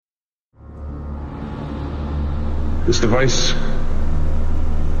This device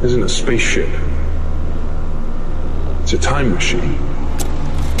isn't a spaceship. It's a time machine.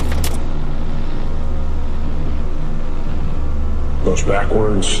 Goes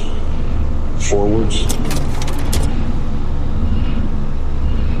backwards, forwards.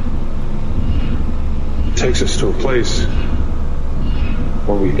 It takes us to a place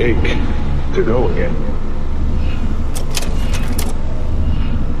where we ache to go again.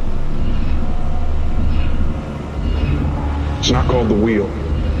 It's not called the wheel.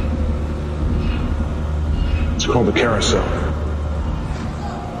 It's called the carousel.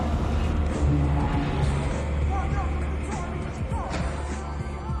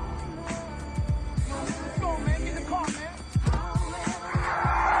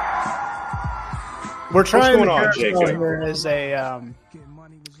 We're trying the carousel here as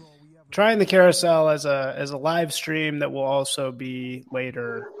the carousel as a live stream that will also be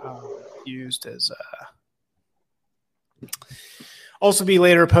later used as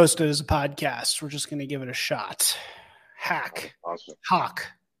later posted as a podcast. We're just going to give it a shot. Awesome. Hawk.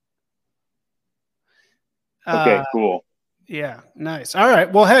 Okay, cool. Yeah, nice. All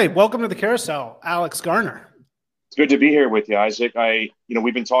right. Well, hey, welcome to the carousel, Alex Garner. It's good to be here with you, Isaac.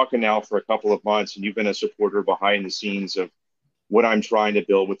 We've been talking now for a couple of months, and you've been a supporter behind the scenes of what I'm trying to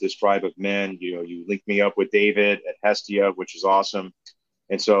build with this tribe of men. You linked me up with David at Hestia, which is awesome.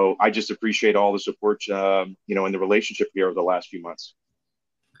 And so I just appreciate all the support, in the relationship here over the last few months.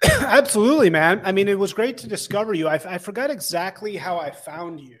 Absolutely, man. I mean, it was great to discover you. I forgot exactly how I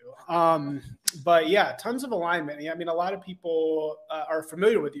found you. But yeah, tons of alignment. I mean, a lot of people are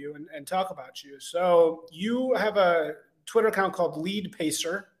familiar with you and talk about you. So you have a Twitter account called Lead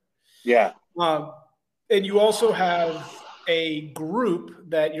Pacer. Yeah. And you also have a group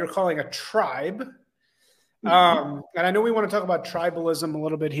that you're calling a tribe. And I know we want to talk about tribalism a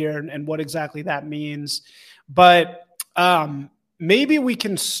little bit here and what exactly that means. But maybe we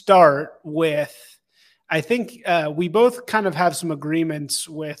can start with, I think we both kind of have some agreements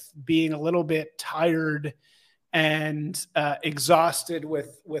with being a little bit tired and exhausted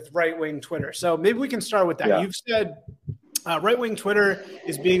with right-wing Twitter. So maybe we can start with that. Yeah. You've said right-wing Twitter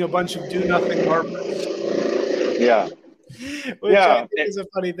is being a bunch of do-nothing barbers. Yeah. Which I think is a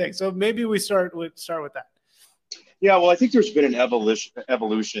funny thing. So maybe we start with that. Yeah, well, I think there's been an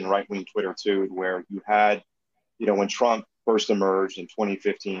evolution in right-wing Twitter, too, where you had, when Trump first emerged in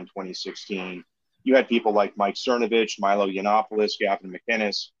 2015, 2016, you had people like Mike Cernovich, Milo Yiannopoulos, Gavin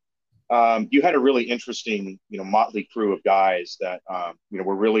McInnes. You had a really interesting, motley crew of guys that,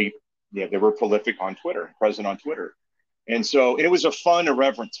 were really, they were prolific on Twitter, present on Twitter. And so it was a fun,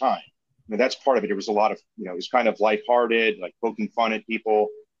 irreverent time. I mean, that's part of it. It was a lot of, it was kind of lighthearted, like poking fun at people.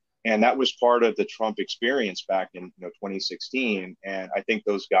 And that was part of the Trump experience back in 2016. And I think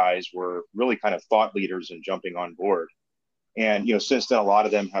those guys were really kind of thought leaders in jumping on board. And, since then, a lot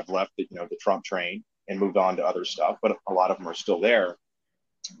of them have left the Trump train and moved on to other stuff, but a lot of them are still there.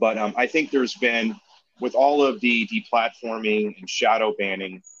 But I think there's been, with all of the deplatforming and shadow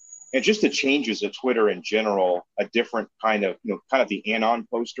banning and just the changes at Twitter in general, a different kind of, kind of the anon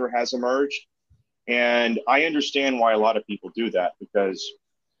poster has emerged. And I understand why a lot of people do that because,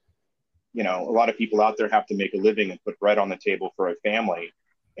 a lot of people out there have to make a living and put bread on the table for a family.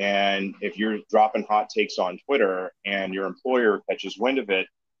 And if you're dropping hot takes on Twitter and your employer catches wind of it,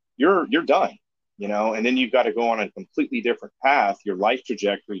 you're done, and then you've got to go on a completely different path. Your life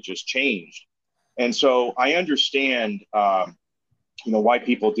trajectory just changed. And so I understand, why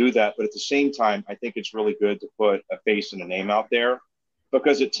people do that. But at the same time, I think it's really good to put a face and a name out there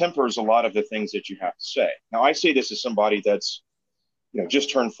because it tempers a lot of the things that you have to say. Now, I say this as somebody that's,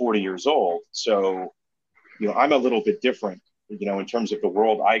 just turned 40 years old. So, I'm a little bit different, in terms of the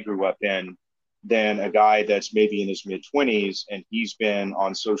world I grew up in than a guy that's maybe in his mid-20s and he's been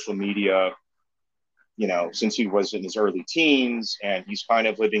on social media, since he was in his early teens, and he's kind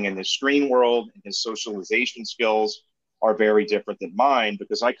of living in this screen world, and his socialization skills are very different than mine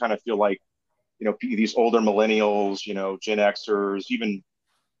because I kind of feel like, these older millennials, Gen Xers, even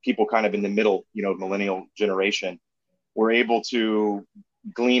people kind of in the middle, millennial generation, were able to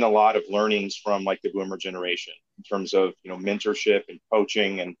glean a lot of learnings from like the boomer generation in terms of, mentorship and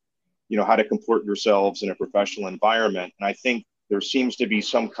coaching and, how to comport yourselves in a professional environment. And I think there seems to be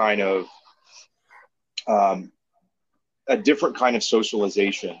some kind of a different kind of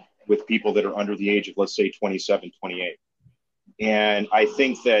socialization with people that are under the age of, let's say, 27, 28. And I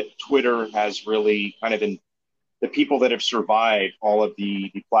think that Twitter has really kind of been the people that have survived all of the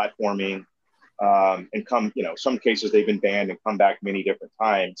platforming and come, some cases they've been banned and come back many different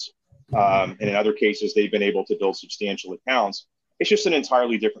times. And in other cases, they've been able to build substantial accounts. It's just an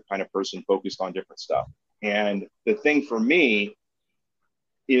entirely different kind of person focused on different stuff. And the thing for me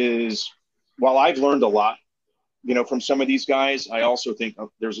is, while I've learned a lot, from some of these guys, I also think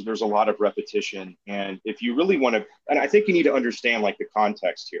there's a lot of repetition. And if you really want to, and I think you need to understand like the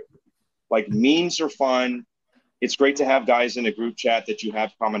context here. Like, memes are fun. It's great to have guys in a group chat that you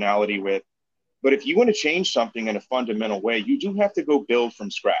have commonality with. But if you want to change something in a fundamental way, you do have to go build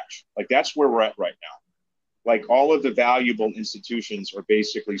from scratch. Like, that's where we're at right now. Like, all of the valuable institutions are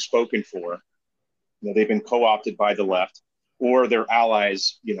basically spoken for. They've been co-opted by the left, or their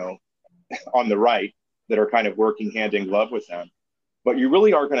allies, on the right, that are kind of working hand in glove with them. But you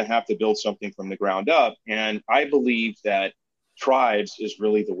really are going to have to build something from the ground up. And I believe that tribes is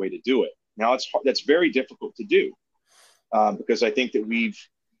really the way to do it. Now, that's very difficult to do because I think that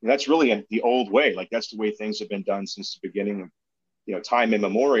that's really the old way. Like, that's the way things have been done since the beginning of, time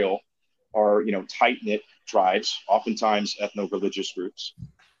immemorial, are, tight-knit tribes, oftentimes ethno-religious groups,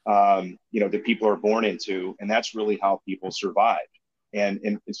 that people are born into. And that's really how people survive and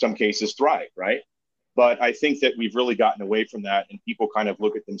in some cases thrive, right? But I think that we've really gotten away from that, and people kind of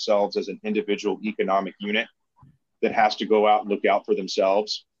look at themselves as an individual economic unit that has to go out and look out for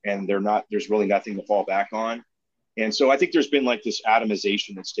themselves, and there's really nothing to fall back on. And so I think there's been like this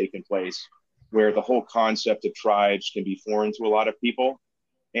atomization that's taken place where the whole concept of tribes can be foreign to a lot of people.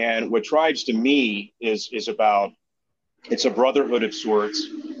 And what tribes to me is about, it's a brotherhood of sorts.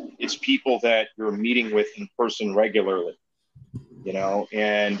 It's people that you're meeting with in person regularly,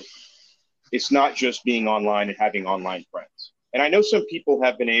 and it's not just being online and having online friends. And I know some people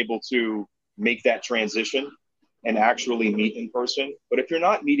have been able to make that transition and actually meet in person. But if you're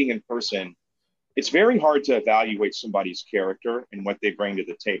not meeting in person, it's very hard to evaluate somebody's character and what they bring to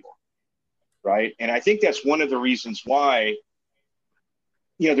the table, right? And I think that's one of the reasons why,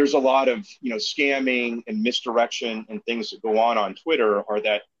 there's a lot of, scamming and misdirection and things that go on Twitter, are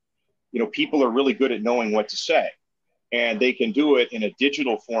that, people are really good at knowing what to say. And they can do it in a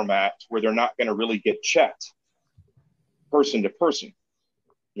digital format where they're not going to really get checked person to person,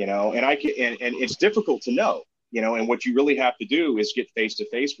 and and it's difficult to know, and what you really have to do is get face to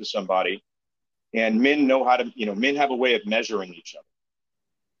face with somebody. And men know how to, men have a way of measuring each other.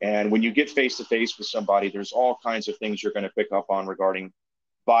 And when you get face to face with somebody, there's all kinds of things you're going to pick up on regarding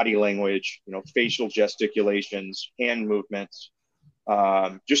body language, facial gesticulations, hand movements,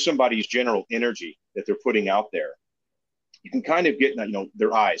 just somebody's general energy that they're putting out there. You can kind of get,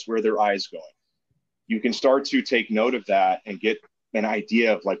 their eyes, where their eyes going. You can start to take note of that and get an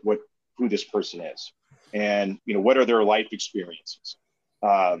idea of like who this person is, and what are their life experiences.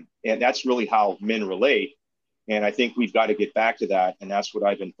 And that's really how men relate. And I think we've got to get back to that. And that's what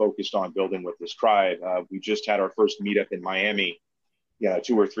I've been focused on building with this tribe. We just had our first meetup in Miami,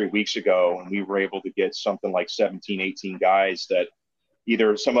 2 or 3 weeks ago, and we were able to get something like 17, 18 guys that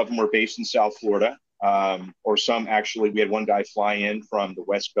either some of them were based in South Florida, or some actually, we had one guy fly in from the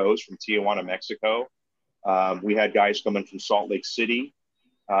West Coast, from Tijuana, Mexico. We had guys coming from Salt Lake City,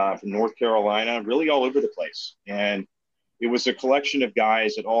 from North Carolina, really all over the place. And it was a collection of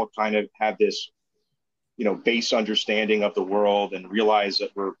guys that all kind of have this, base understanding of the world, and realize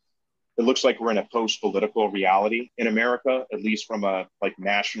that it looks like we're in a post-political reality in America, at least from a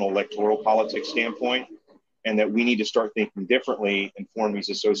national electoral politics standpoint, and that we need to start thinking differently and form these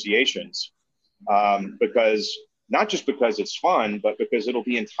associations. Because not just because it's fun, but because it'll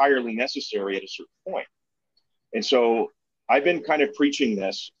be entirely necessary at a certain point. And so I've been kind of preaching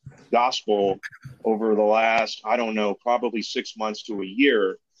this gospel over the last, probably 6 months to a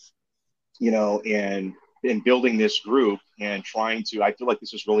year, and building this group and I feel like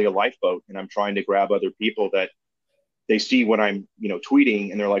this is really a lifeboat, and I'm trying to grab other people that they see what I'm,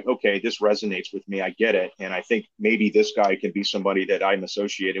 tweeting, and they're like, okay, this resonates with me. I get it. And I think maybe this guy can be somebody that I'm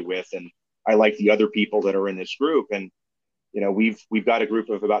associated with. And I like the other people that are in this group. And, we've got a group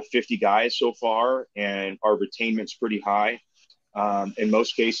of about 50 guys so far, and our retainment's pretty high. In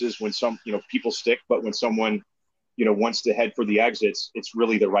most cases, when people stick, but when someone, wants to head for the exits, it's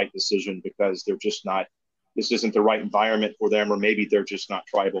really the right decision, because they're just not, this isn't the right environment for them, or maybe they're just not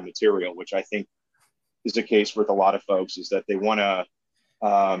tribal material, which I think is the case with a lot of folks, is that they want to,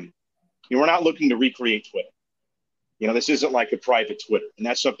 we're not looking to recreate Twitter. This isn't like a private Twitter. And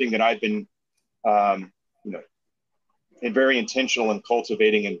that's something that I've been, in very intentional and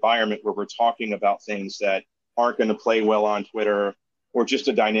cultivating environment where we're talking about things that aren't going to play well on Twitter, or just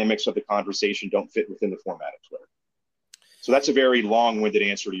the dynamics of the conversation don't fit within the format of Twitter. So that's a very long-winded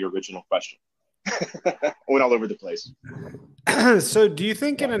answer to your original question. I went all over the place. So do you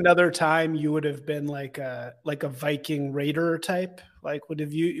think in another time you would have been like a Viking raider type? Like would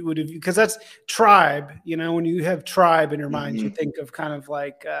have you, because that's tribe, when you have tribe in your mind, you think of kind of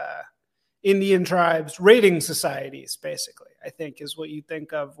like, Indian tribes, raiding societies, basically, I think is what you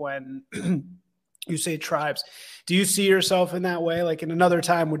think of when you say tribes. Do you see yourself in that way? Like in another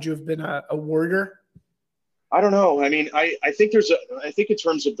time, would you have been a warrior? I don't know. I mean, I think I think in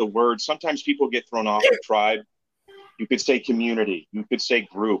terms of the word, sometimes people get thrown off of tribe. You could say community. You could say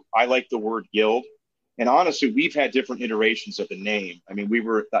group. I like the word guild. And honestly, we've had different iterations of the name. I mean,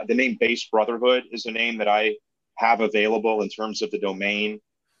 the name Base Brotherhood is a name that I have available in terms of the domain,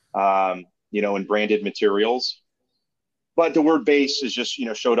 and branded materials. But the word base is just,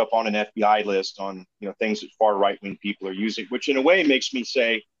 showed up on an FBI list on, things that far right-wing people are using, which in a way makes me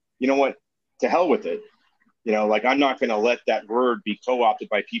say, you know what, to hell with it. I'm not going to let that word be co-opted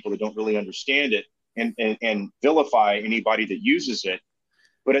by people that don't really understand it and vilify anybody that uses it.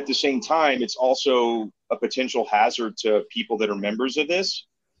 But at the same time, it's also a potential hazard to people that are members of this.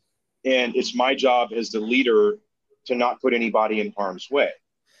 And it's my job as the leader to not put anybody in harm's way.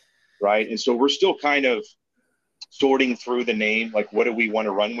 Right. And so we're still kind of sorting through the name, like what do we want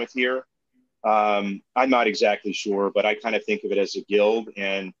to run with here? I'm not exactly sure, but I kind of think of it as a guild.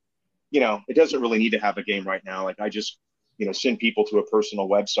 And, it doesn't really need to have a game right now. Like I just, send people to a personal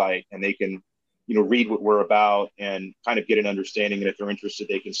website and they can, read what we're about and kind of get an understanding. And if they're interested,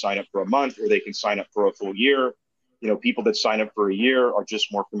 they can sign up for a month or they can sign up for a full year. People that sign up for a year are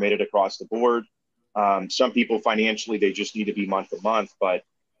just more committed across the board. Some people financially, they just need to be month to month, but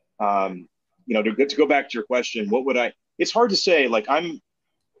to go back to your question, it's hard to say.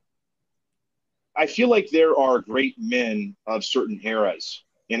 I feel like there are great men of certain eras,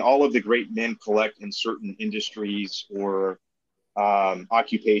 and all of the great men collect in certain industries or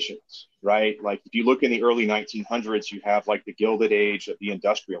occupations, right? Like if you look in the early 1900s, you have like the Gilded Age of the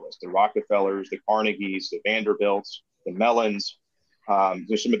industrialists, the Rockefellers, the Carnegies, the Vanderbilts, the Mellons.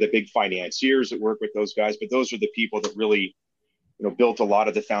 There's some of the big financiers that work with those guys, but those are the people that really built a lot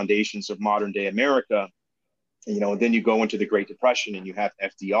of the foundations of modern day America. And then you go into the Great Depression and you have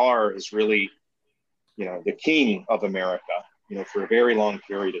FDR is really, the king of America, for a very long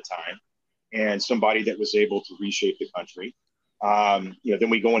period of time and somebody that was able to reshape the country. Then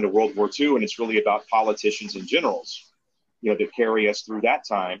we go into World War II and it's really about politicians and generals, that carry us through that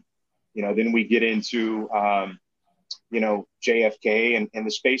time. Then we get into, JFK and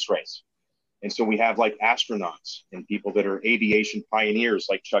the space race. And so we have like astronauts and people that are aviation pioneers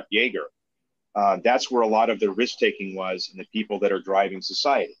like Chuck Yeager. That's where a lot of the risk taking was and the people that are driving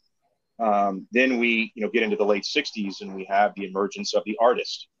society. Then we, get into the late 60s and we have the emergence of the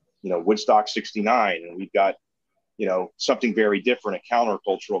artist, Woodstock 69. And we've got, something very different, a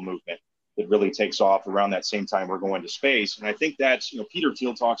countercultural movement that really takes off around that same time we're going to space. And I think that's, Peter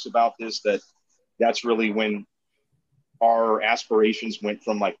Thiel talks about this, that's really when our aspirations went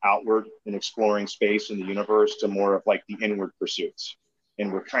from like outward and exploring space and the universe to more of like the inward pursuits.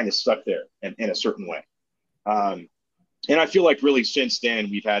 And we're kind of stuck there in a certain way. And I feel like really since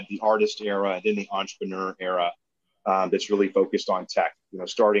then we've had the artist era, then the entrepreneur era that's really focused on tech,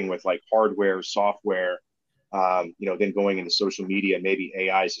 starting with like hardware, software, then going into social media, maybe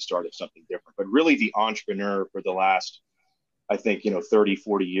AI is the start of something different. But really the entrepreneur for the last, I think, 30,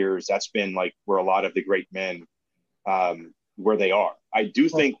 40 years, that's been like where a lot of the great men where they are. I do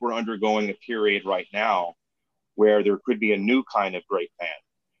think we're undergoing a period right now where there could be a new kind of great man.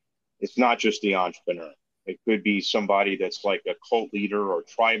 It's not just the entrepreneur. It could be somebody that's like a cult leader or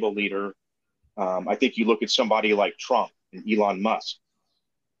tribal leader. I think you look at somebody like Trump and Elon Musk.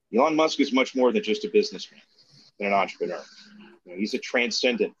 Elon Musk is much more than just a businessman and an entrepreneur. He's a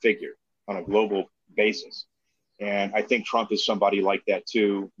transcendent figure on a global basis. And I think Trump is somebody like that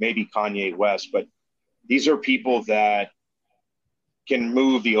too, maybe Kanye West, but these are people that can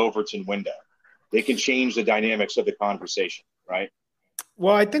move the Overton window. They can change the dynamics of the conversation, right?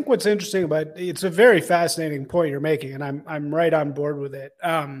 Well, I think what's interesting about it's a very fascinating point you're making, and I'm right on board with it.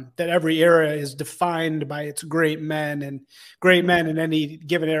 That every era is defined by its great men, and great men in any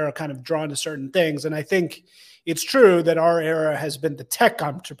given era kind of drawn to certain things. And I think it's true that our era has been the tech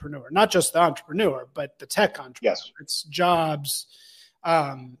entrepreneur, not just the entrepreneur, but the tech entrepreneur. Yes. It's Jobs,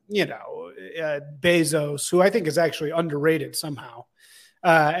 Bezos, who I think is actually underrated somehow.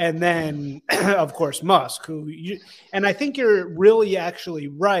 And then, of course, Musk, and I think you're really actually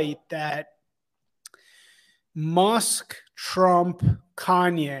right that Musk, Trump,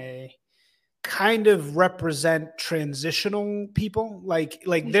 Kanye kind of represent transitional people. Like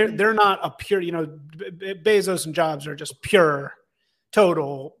they're not a pure, Bezos and Jobs are just pure,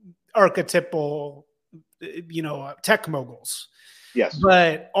 total, archetypal, tech moguls. Yes.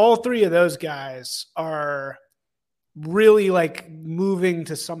 But all three of those guys are really like moving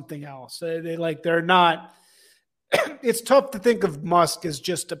to something else. They're not it's tough to think of Musk as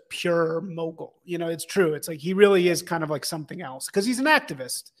just a pure mogul. It's true. It's like he really is kind of like something else because he's an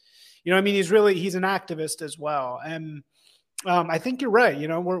activist. I mean, he's an activist as well. And I think you're right.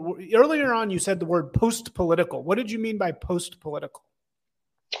 Earlier on, you said the word post-political. What did you mean by post-political?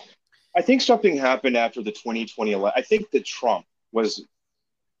 I think something happened after the 2020 election. I think that Trump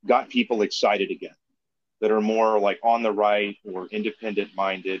got people excited again that are more like on the right or independent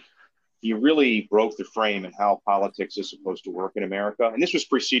minded. He really broke the frame in how politics is supposed to work in America. And this was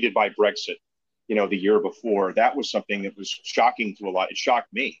preceded by Brexit, the year before. That was something that was shocking to a lot. It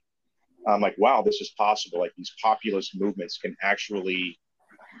shocked me. I'm like, wow, this is possible. Like these populist movements can actually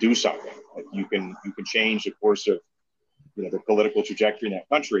do something. Like you can change the course of the political trajectory in that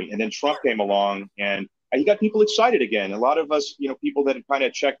country. And then Trump came along and he got people excited again. A lot of us, people that had kind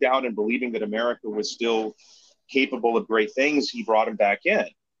of checked out and believing that America was still capable of great things, he brought them back in.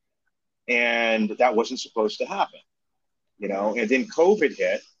 And that wasn't supposed to happen, and then COVID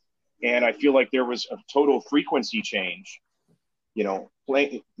hit. And I feel like there was a total frequency change,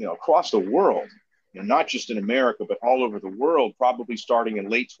 across the world, not just in America, but all over the world, probably starting in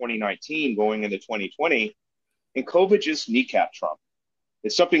late 2019, going into 2020. And COVID just kneecapped Trump.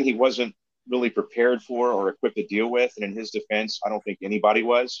 It's something he wasn't really prepared for or equipped to deal with. And in his defense, I don't think anybody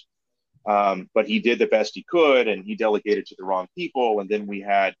was. But he did the best he could, and he delegated to the wrong people. And then we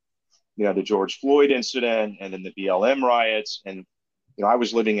had, the George Floyd incident and then the BLM riots. And, I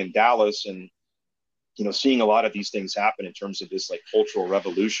was living in Dallas and, seeing a lot of these things happen in terms of this like cultural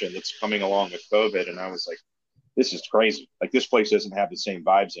revolution that's coming along with COVID. And I was like, this is crazy. Like this place doesn't have the same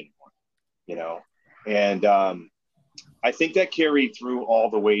vibes anymore, And I think that carried through all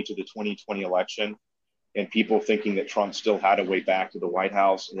the way to the 2020 election and people thinking that Trump still had a way back to the White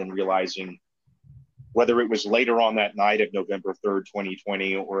House, and then realizing whether it was later on that night of November 3rd,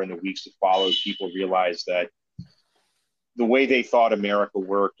 2020, or in the weeks that followed, people realized that the way they thought America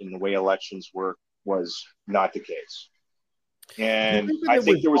worked and the way elections work was not the case. And I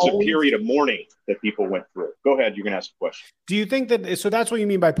think there was a period of mourning that people went through. Go ahead. You're going to ask a question. Do you think that, so that's what you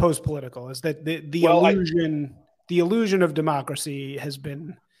mean by post-political, is that the illusion of democracy has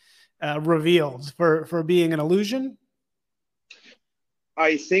been revealed for being an illusion?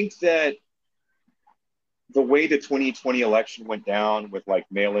 I think that the way the 2020 election went down with like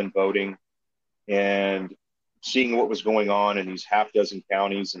mail-in voting and seeing what was going on in these half dozen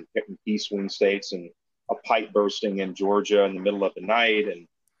counties and key swing states, and a pipe bursting in Georgia in the middle of the night, and,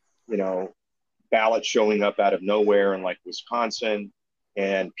 ballots showing up out of nowhere in like Wisconsin,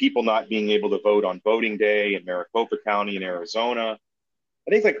 and people not being able to vote on voting day in Maricopa County in Arizona.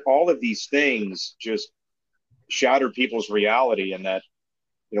 I think like all of these things just shattered people's reality, and that,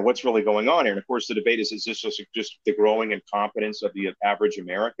 what's really going on here. And of course, the debate is this just the growing incompetence of the average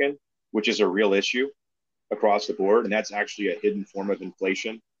American, which is a real issue across the board. And that's actually a hidden form of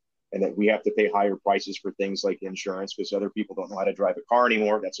inflation, and that we have to pay higher prices for things like insurance because other people don't know how to drive a car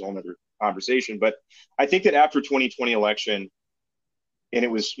anymore. That's a whole other conversation. But I think that after 2020 election, and it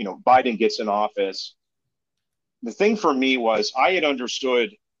was, Biden gets in office, the thing for me was I had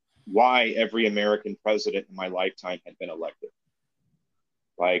understood why every American president in my lifetime had been elected.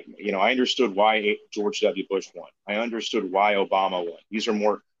 Like, I understood why George W. Bush won. I understood why Obama won.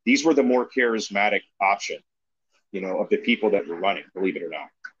 These were the more charismatic option, of the people that were running, believe it or not.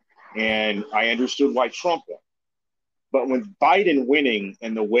 And I understood why Trump won. But when Biden winning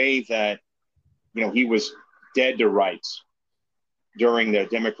and the way that, he was dead to rights during the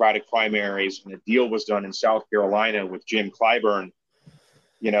Democratic primaries, and the deal was done in South Carolina with Jim Clyburn,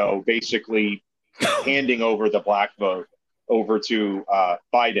 basically handing over the black vote over to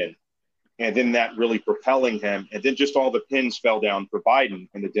Biden, and then that really propelling him. And then just all the pins fell down for Biden,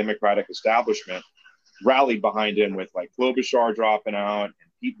 and the Democratic establishment rallied behind him with like Klobuchar dropping out and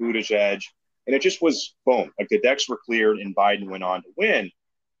Pete Buttigieg. And it just was boom, like the decks were cleared and Biden went on to win.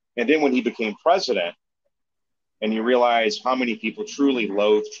 And then when he became president, and you realize how many people truly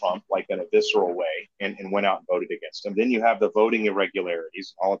loathe Trump, like in a visceral way, and went out and voted against him. Then you have the voting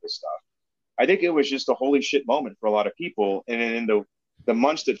irregularities, all of this stuff. I think it was just a holy shit moment for a lot of people. And in the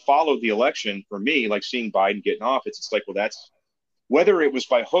months that followed the election, for me, like seeing Biden get in office, it's like, well, that's whether it was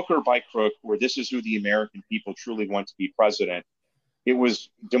by hook or by crook, or this is who the American people truly want to be president, it was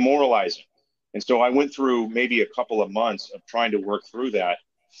demoralizing. And so I went through maybe a couple of months of trying to work through that.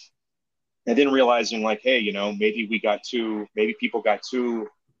 And then realizing like, hey, maybe people got too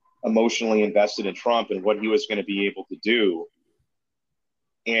emotionally invested in Trump and what he was going to be able to do.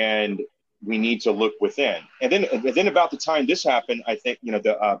 And we need to look within. And then about the time this happened, I think,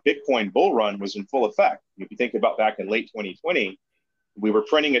 the Bitcoin bull run was in full effect. If you think about back in late 2020, we were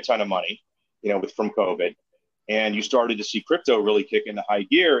printing a ton of money, from COVID. and you started to see crypto really kick into high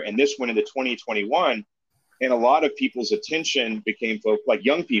gear. And this went into 2021, and a lot of people's attention became like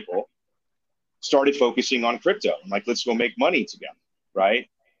young people started focusing on crypto. Like, let's go make money together, right?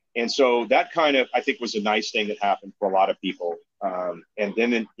 And so that kind of, I think, was a nice thing that happened for a lot of people. And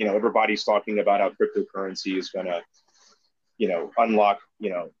then, everybody's talking about how cryptocurrency is going to, unlock,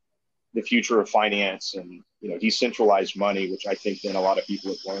 the future of finance and, decentralized money, which I think then a lot of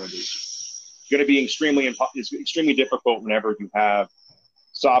people have learned is going to be extremely difficult whenever you have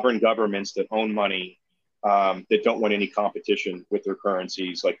sovereign governments that own money, that don't want any competition with their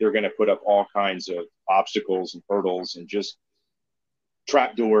currencies. Like, they're going to put up all kinds of obstacles and hurdles and just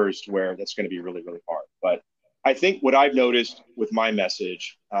trapdoors to where that's going to be really, really hard. But I think what I've noticed with my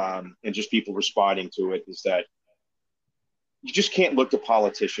message, and just people responding to it, is that you just can't look to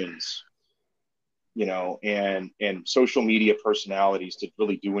politicians, and social media personalities to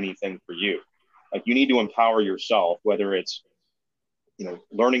really do anything for you. Like, you need to empower yourself, whether it's,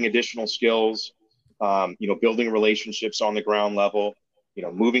 learning additional skills, building relationships on the ground level,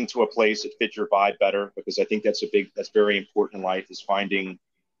 moving to a place that fits your vibe better, because I think that's very important in life, is finding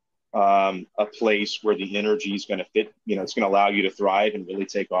a place where the energy is going to fit, it's going to allow you to thrive and really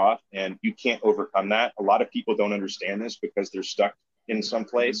take off. And you can't overcome that. A lot of people don't understand this because they're stuck in some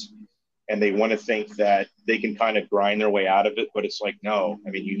place and they want to think that they can kind of grind their way out of it. But it's like, no, I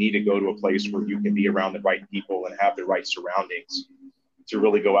mean, you need to go to a place where you can be around the right people and have the right surroundings to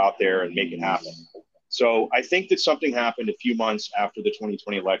really go out there and make it happen. So I think that something happened a few months after the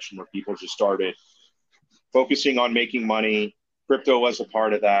 2020 election where people just started focusing on making money. Crypto was a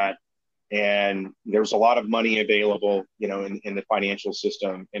part of that. And there was a lot of money available, in the financial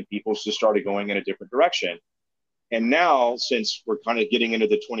system, and people just started going in a different direction. And now, since we're kind of getting into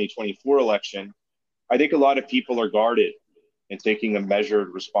the 2024 election, I think a lot of people are guarded and taking a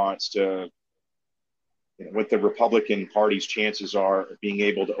measured response to what the Republican Party's chances are of being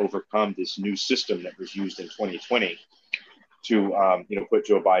able to overcome this new system that was used in 2020 to, put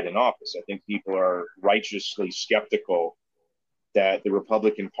Joe Biden in office. I think people are righteously skeptical that the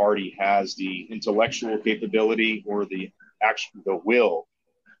Republican Party has the intellectual capability or the will,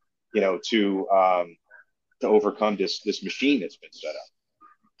 to overcome this machine that's been set up.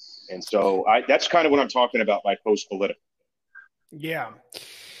 And so that's kind of what I'm talking about by post-political. Yeah.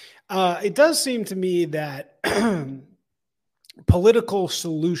 It does seem to me that political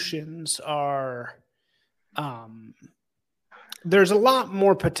solutions are, there's a lot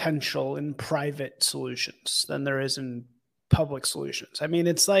more potential in private solutions than there is in public solutions. I mean,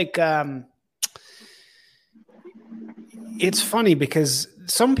 it's like, it's funny because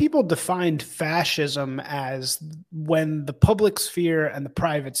some people defined fascism as when the public sphere and the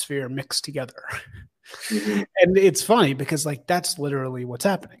private sphere mix together. Mm-hmm. And it's funny because, like, that's literally what's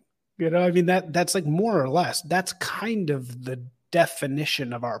happening. I mean, that's like more or less, that's kind of the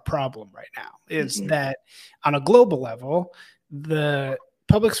definition of our problem right now, is mm-hmm. that on a global level, the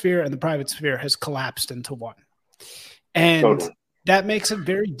public sphere and the private sphere has collapsed into one. And totally. That makes it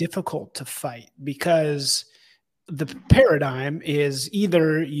very difficult to fight, because the paradigm is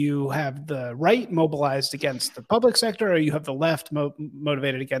either you have the right mobilized against the public sector, or you have the left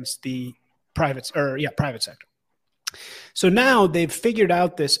motivated against the private sector. So now they've figured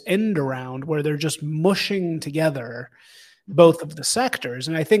out this end around where they're just mushing together both of the sectors.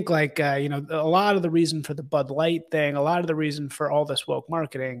 And I think, like, a lot of the reason for the Bud Light thing, a lot of the reason for all this woke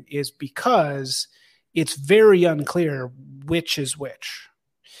marketing is because it's very unclear which is which.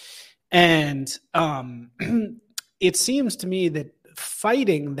 And it seems to me that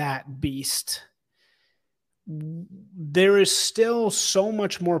fighting that beast, there is still so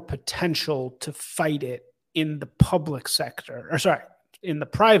much more potential to fight it in the in the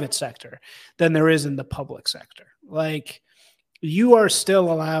private sector than there is in the public sector. Like, you are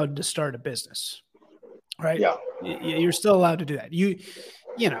still allowed to start a business, right? Yeah. You're still allowed to do that. You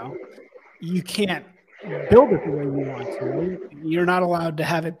can't build it the way you want to. You're not allowed to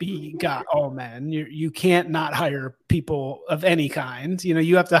have it be man. You can't not hire people of any kind.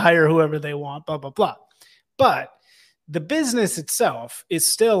 You have to hire whoever they want, blah, blah, blah. But the business itself is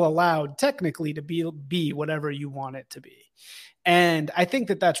still allowed technically to be whatever you want it to be. And I think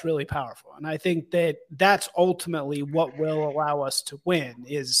that that's really powerful. And I think that that's ultimately what will allow us to win,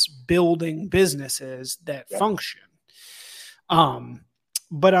 is building businesses that function.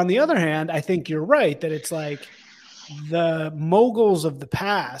 But on the other hand, I think you're right that it's like the moguls of the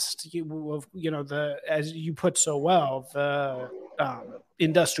past, as you put so well, the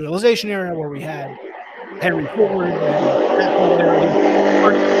industrialization era where we had Henry Ford and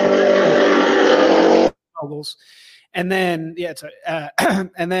moguls, and then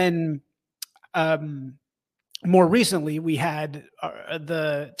more recently, we had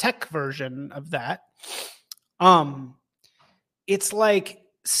the tech version of that. It's like,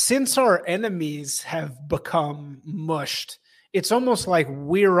 since our enemies have become mushed, it's almost like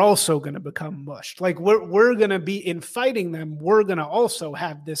we're also going to become mushed. Like we're going to be in fighting them. We're going to also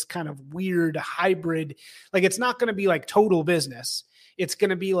have this kind of weird hybrid. Like, it's not going to be like total business. It's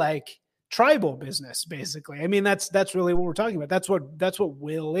going to be like tribal business, basically. I mean, that's really what we're talking about. That's what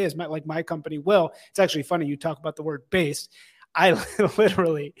Will is. My company, Will. It's actually funny you talk about the word based. I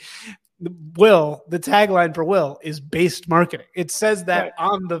literally, Will, the tagline for Will is based marketing. It says that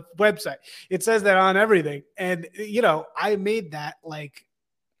on the website. It says that on everything. And, I made that like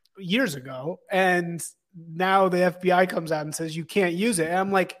years ago. And now the FBI comes out and says you can't use it. And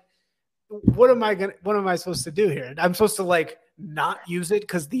I'm like, what am I supposed to do here? I'm supposed to like not use it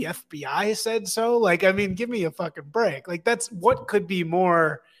because the FBI said so? Like, I mean, give me a fucking break. Like, that's what could be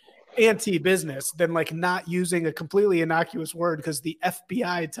more anti-business than like not using a completely innocuous word because the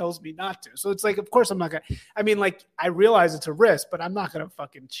FBI tells me not to. So it's like, of course I'm not gonna. I mean, like, I realize it's a risk, but I'm not gonna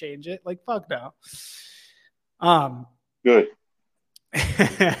fucking change it. Like, fuck no. Good.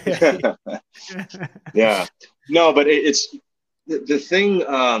 Yeah. No, but it's the thing.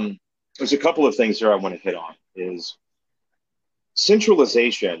 There's a couple of things here I want to hit on. Is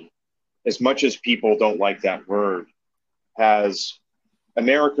centralization, as much as people don't like that word,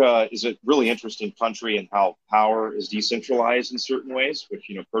 America is a really interesting country in how power is decentralized in certain ways,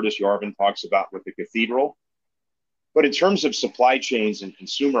 which, Curtis Yarvin talks about with the cathedral. But in terms of supply chains and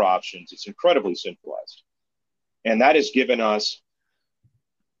consumer options, it's incredibly centralized. And that has given us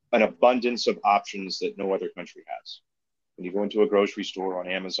an abundance of options that no other country has. When you go into a grocery store on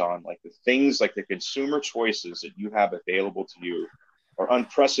Amazon, like the things, like the consumer choices that you have available to you are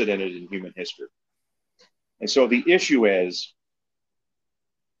unprecedented in human history. And so the issue is,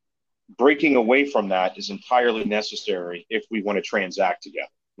 breaking away from that is entirely necessary if we want to transact together.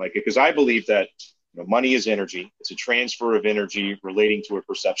 Like, because I believe that money is energy. It's a transfer of energy relating to a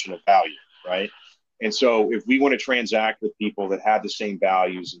perception of value, right? And so if we want to transact with people that have the same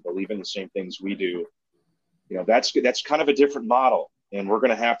values and believe in the same things we do, that's kind of a different model. And we're going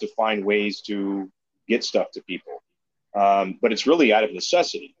to have to find ways to get stuff to people. But it's really out of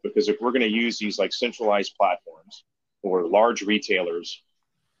necessity, because if we're going to use these like centralized platforms or large retailers,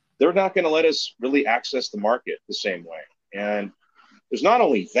 they're not going to let us really access the market the same way. And there's not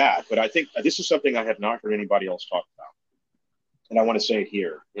only that, but I think this is something I have not heard anybody else talk about. And I want to say it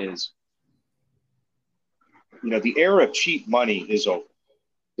here is, the era of cheap money is over.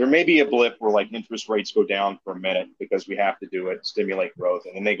 There may be a blip where like interest rates go down for a minute because we have to do it, stimulate growth,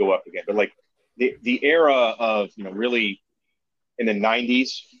 and then they go up again. But like the era of, really in the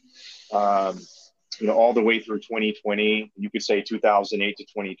 90s, all the way through 2020, you could say 2008 to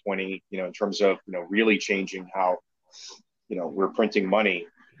 2020, in terms of, really changing how, we're printing money.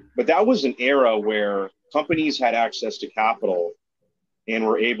 But that was an era where companies had access to capital and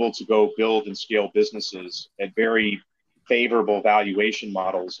were able to go build and scale businesses at very favorable valuation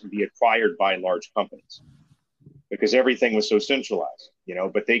models and be acquired by large companies, because everything was so centralized,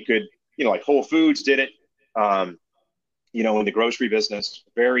 but they could, like Whole Foods did it, in the grocery business,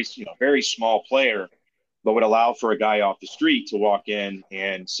 very small player, but would allow for a guy off the street to walk in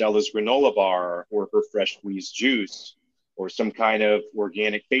and sell his granola bar or her fresh squeezed juice or some kind of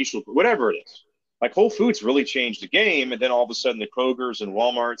organic facial, whatever it is. Like Whole Foods really changed the game. And then all of a sudden the Krogers and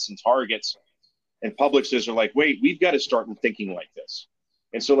Walmarts and Targets and Publixes are like, wait, we've got to start thinking like this.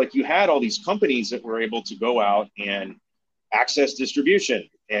 And so like you had all these companies that were able to go out and access distribution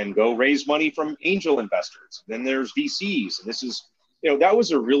and go raise money from angel investors. Then there's VCs. And this is, that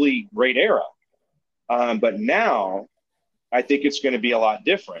was a really great era. But now I think it's going to be a lot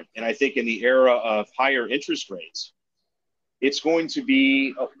different. And I think in the era of higher interest rates, it's going to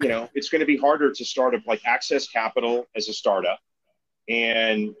be, it's going to be harder to start up, like access capital as a startup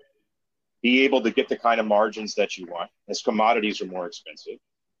and be able to get the kind of margins that you want as commodities are more expensive,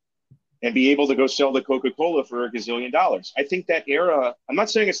 and be able to go sell the Coca-Cola for $1 gazillion. I think that era, I'm not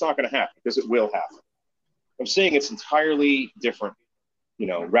saying it's not going to happen, because it will happen. I'm saying it's entirely different,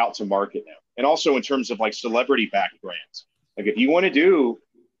 route to market now. And also in terms of like celebrity backed brands. Like if you want to do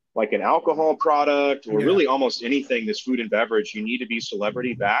like an alcohol product or really almost anything that's food and beverage, you need to be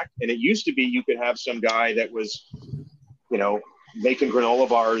celebrity backed. And it used to be you could have some guy that was, making granola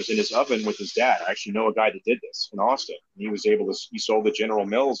bars in his oven with his dad. I actually know a guy that did this in Austin. He was able to, he sold the General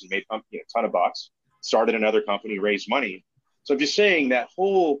Mills and made a ton of bucks, started another company, raised money. So I'm just saying that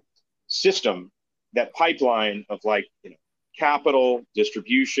whole system, that pipeline of like, capital,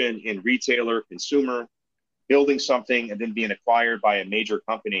 distribution, in retailer, consumer, building something and then being acquired by a major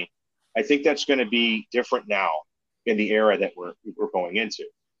company, I think that's going to be different now in the era that we're going into.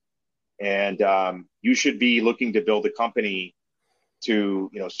 And you should be looking to build a company to,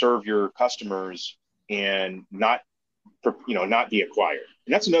 serve your customers and not be acquired.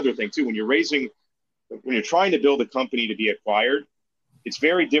 And that's another thing too. When you're trying to build a company to be acquired, it's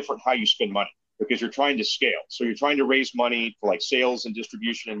very different how you spend money because you're trying to scale. So you're trying to raise money for like sales and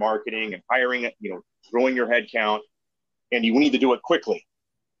distribution and marketing and hiring, growing your head count, and you need to do it quickly.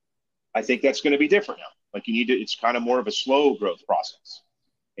 I think that's going to be different now. Like it's kind of more of a slow growth process.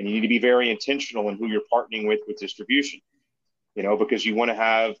 And you need to be very intentional in who you're partnering with distribution, because you want to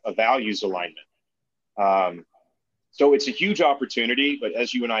have a values alignment. So it's a huge opportunity, but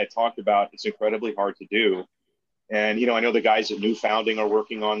as you and I have talked about, it's incredibly hard to do. And, I know the guys at New Founding are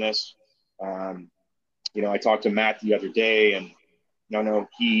working on this. I talked to Matt the other day, and I know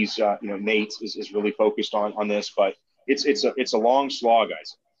he's, Nate is really focused on this, but it's a long slog,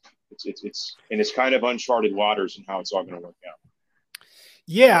 guys. It's kind of uncharted waters and how it's all going to work out.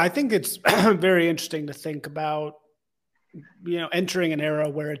 Yeah, I think it's very interesting to think about, entering an era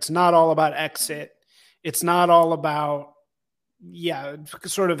where it's not all about exit. It's not all about,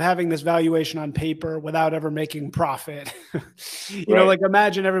 sort of having this valuation on paper without ever making profit. Like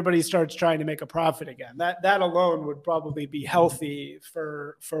imagine everybody starts trying to make a profit again. That alone would probably be healthy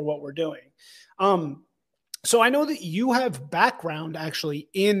for what we're doing. So I know that you have background actually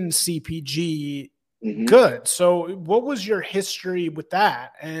in CPG. Mm-hmm. Good. So what was your history with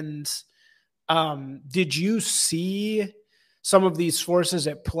that? And did you see some of these forces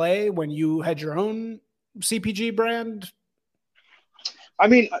at play when you had your own CPG brand? I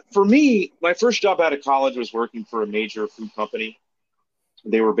mean, for me, my first job out of college was working for a major food company.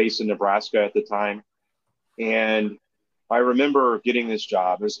 They were based in Nebraska at the time. And I remember getting this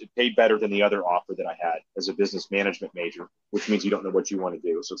job. It paid better than the other offer that I had as a business management major, which means you don't know what you want to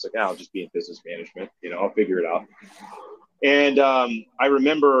do. So it's like, I'll just be in business management. I'll figure it out. And I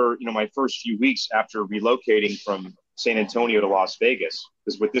remember, my first few weeks after relocating from San Antonio to Las Vegas,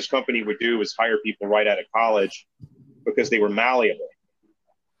 because what this company would do is hire people right out of college because they were malleable.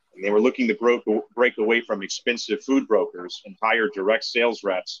 And they were looking to break away from expensive food brokers and hire direct sales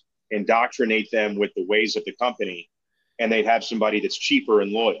reps, indoctrinate them with the ways of the company, and they'd have somebody that's cheaper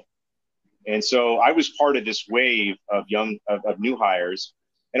and loyal. And so I was part of this wave of new hires.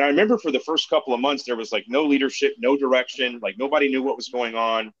 And I remember for the first couple of months, there was like no leadership, no direction, like nobody knew what was going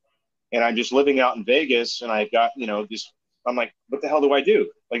on. And I'm just living out in Vegas, and I got, I'm like, what the hell do I do?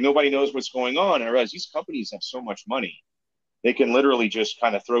 Like nobody knows what's going on. And I realized these companies have so much money. They can literally just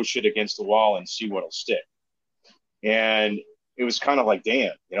kind of throw shit against the wall and see what'll stick. And it was kind of like,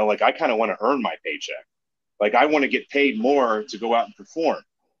 damn, like I kind of want to earn my paycheck. Like I want to get paid more to go out and perform.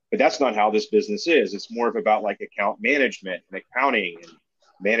 But that's not how this business is. It's more of about like account management and accounting and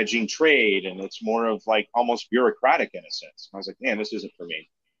managing trade. And it's more of like almost bureaucratic in a sense. I was like, man, this isn't for me.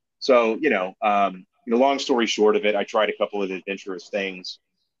 So, long story short of it, I tried a couple of adventurous things.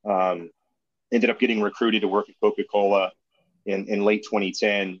 Ended up getting recruited to work at Coca-Cola in late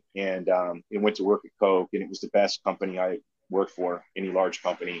 2010, and went to work at Coke, and it was the best company I worked for, any large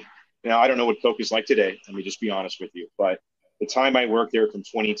company. Now, I don't know what Coke is like today. Let me just be honest with you. But the time I worked there from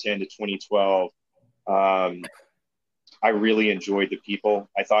 2010 to 2012, I really enjoyed the people.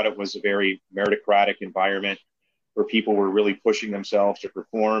 I thought it was a very meritocratic environment where people were really pushing themselves to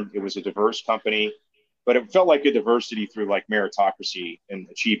perform. It was a diverse company, but it felt like a diversity through like meritocracy and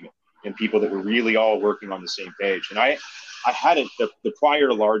achievement and people that were really all working on the same page. And I hadn't, the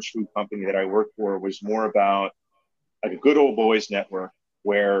prior large food company that I worked for was more about like a good old boys network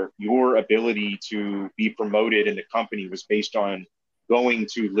where your ability to be promoted in the company was based on going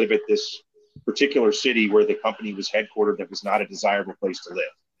to live at this particular city where the company was headquartered that was not a desirable place to live.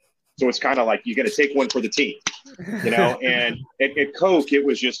 So it's kind of like you got to take one for the team, and at Coke, it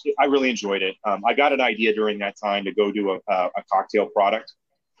was just, I really enjoyed it. I got an idea during that time to go do a cocktail product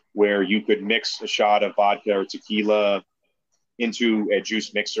where you could mix a shot of vodka or tequila into a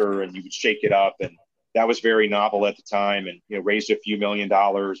juice mixer and you would shake it up. And that was very novel at the time, and raised a few $1 million,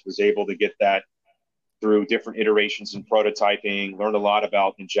 was able to get that through different iterations and prototyping, learned a lot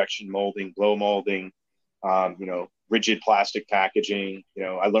about injection molding, blow molding, rigid plastic packaging.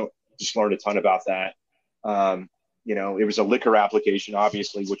 I just learned a ton about that. It was a liquor application,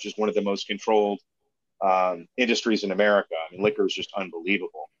 obviously, which is one of the most controlled industries in America. I mean, liquor is just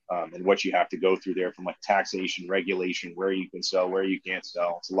unbelievable. And what you have to go through there from like taxation, regulation, where you can sell, where you can't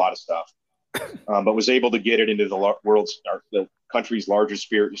sell. It's a lot of stuff. But was able to get it into the country's largest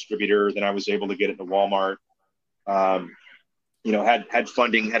spirit distributor. Then I was able to get it to Walmart. Had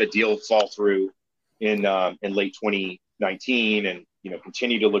funding, had a deal fall through in late 2019, and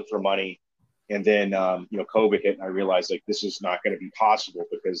continue to look for money. And then, COVID hit, and I realized like this is not going to be possible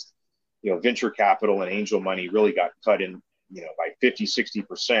because, venture capital and angel money really got cut in, by 50,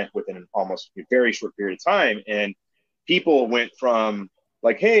 60% within almost a very short period of time. And people went from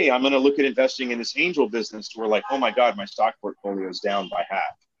like, hey, I'm going to look at investing in this angel business to where like, oh my God, my stock portfolio is down by half.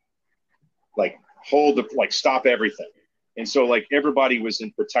 Like stop everything. And so like everybody was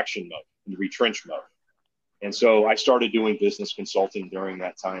in protection mode, in retrench mode. And so I started doing business consulting during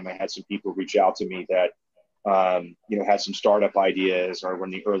that time. I had some people reach out to me that, had some startup ideas or were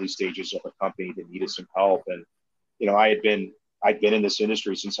in the early stages of a company that needed some help. And, I'd been in this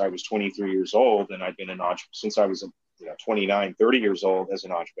industry since I was 23 years old, and I'd been since I was 29, 30 years old as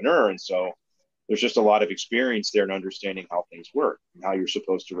an entrepreneur. And so there's just a lot of experience there in understanding how things work and how you're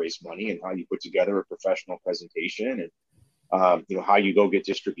supposed to raise money and how you put together a professional presentation and, how you go get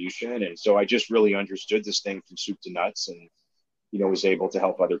distribution. And so I just really understood this thing from soup to nuts and, was able to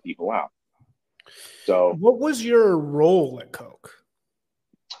help other people out. So what was your role at Coke?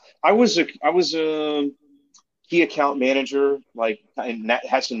 I was a key account manager, and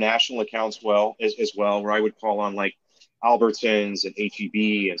had some national accounts as well, where I would call on like Albertsons and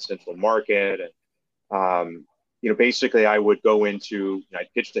HEB and Central Market. And, basically I would go I'd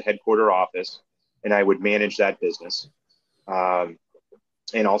pitch the headquarter office and I would manage that business. And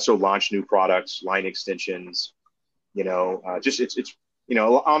also launch new products, line extensions,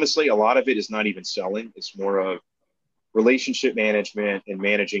 honestly, a lot of it is not even selling. It's more of relationship management and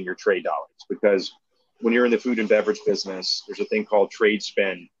managing your trade dollars, because when you're in the food and beverage business, there's a thing called trade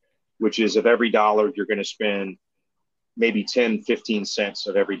spend, which is of every dollar you're going to spend maybe 10, 15 cents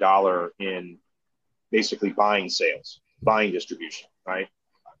of every dollar in basically buying distribution, right?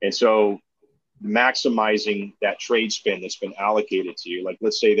 And so maximizing that trade spend that's been allocated to you. Like,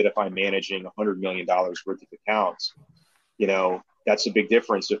 let's say that if I'm managing $100 million worth of accounts, that's a big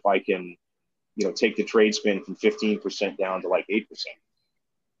difference if I can, take the trade spend from 15% down to like 8%,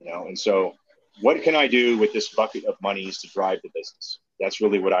 and so what can I do with this bucket of monies to drive the business? That's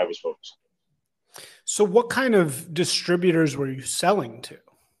really what I was focused on. So what kind of distributors were you selling to?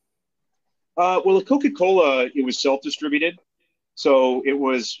 Well, at Coca-Cola, it was self-distributed. So it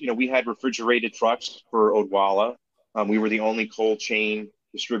was, we had refrigerated trucks for Odwalla. We were the only cold chain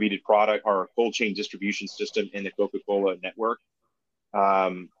distributed product or cold chain distribution system in the Coca-Cola network. So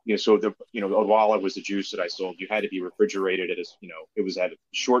Odwalla was the juice that I sold. You had to be refrigerated it was at a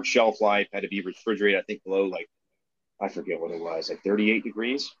short shelf life, had to be refrigerated, I think below I forget what it was, like 38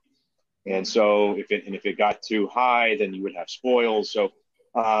 degrees. And so if it got too high, then you would have spoils. So,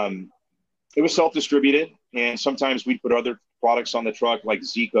 it was self-distributed, and sometimes we'd put other products on the truck like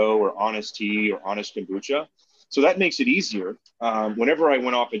Zico or Honest Tea or Honest Kombucha. So that makes it easier. Whenever I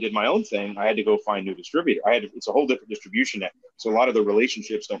went off and did my own thing, I had to go find new distributor. It's a whole different distribution network. So a lot of the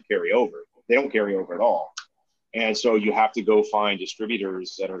relationships don't carry over. They don't carry over at all. And so you have to go find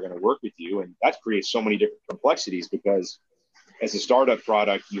distributors that are going to work with you. And that creates so many different complexities, because as a startup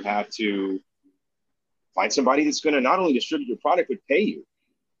product, you have to find somebody that's going to not only distribute your product, but pay you.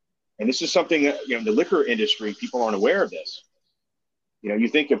 And this is something that, in the liquor industry, people aren't aware of this. You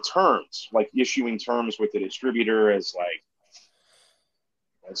think of terms, like issuing terms with the distributor as like,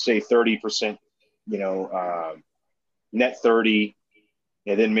 let's say 30%, net 30.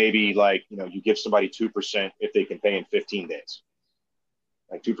 And then maybe you give somebody 2% if they can pay in 15 days,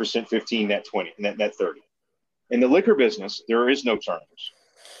 like 2%, 15, net 20, net 30. In the liquor business, there is no terms,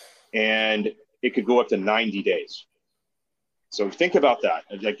 and it could go up to 90 days. So think about that.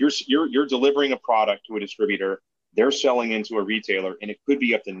 Like you're delivering a product to a distributor, they're selling into a retailer, and it could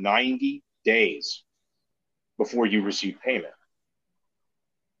be up to 90 days before you receive payment.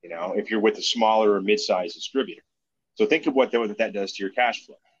 If you're with a smaller or mid-sized distributor. So think of what that does to your cash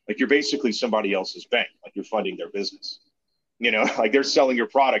flow. Like you're basically somebody else's bank, like you're funding their business. Like they're selling your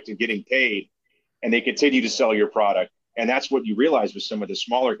product and getting paid, and they continue to sell your product. And that's what you realize with some of the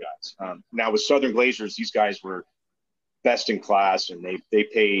smaller guys. Now with Southern Glazers, these guys were best in class, and they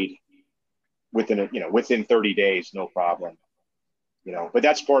paid within 30 days, no problem. But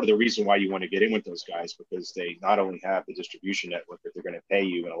that's part of the reason why you want to get in with those guys, because they not only have the distribution network, but they're going to pay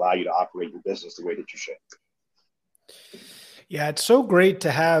you and allow you to operate your business the way that you should. Yeah, it's so great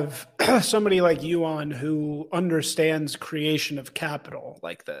to have somebody like you on who understands creation of capital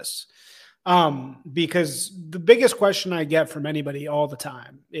like this. Because the biggest question I get from anybody all the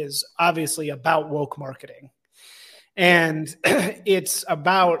time is obviously about woke marketing. And it's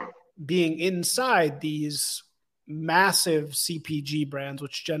about being inside these massive CPG brands,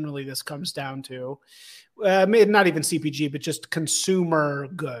 which generally this comes down to, not even CPG, but just consumer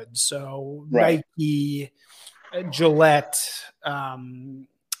goods. So right. Nike, Gillette,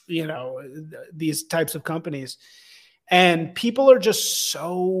 these types of companies. And people are just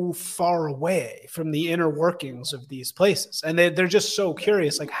so far away from the inner workings of these places. And they're just so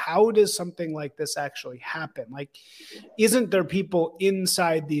curious, like, how does something like this actually happen? Like, isn't there people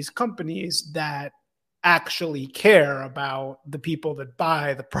inside these companies that actually care about the people that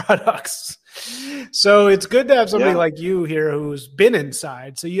buy the products? So it's good to have somebody like you here who's been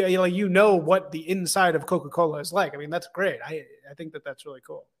inside. So you know what the inside of Coca-Cola is like. I mean, that's great. I think that's really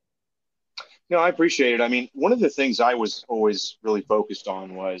cool. No, I appreciate it. I mean, one of the things I was always really focused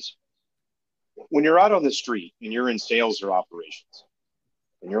on was when you're out on the street and you're in sales or operations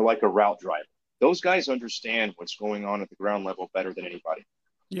and you're like a route driver, those guys understand what's going on at the ground level better than anybody.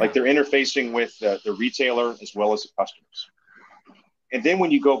 Yeah. Like they're interfacing with the retailer as well as the customers. And then when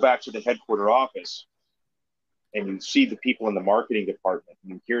you go back to the headquarter office and you see the people in the marketing department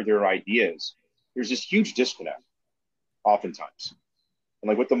and you hear their ideas, there's this huge disconnect oftentimes. And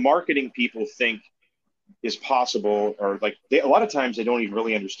like what the marketing people think is possible, or like a lot of times they don't even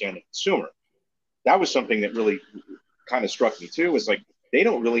really understand the consumer. That was something that really kind of struck me too, is like they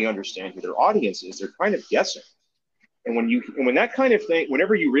don't really understand who their audience is. They're kind of guessing. And when that kind of thing,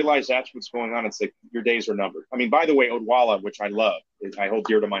 whenever you realize that's what's going on, it's like your days are numbered. I mean, by the way, Odwalla, which I love, I hold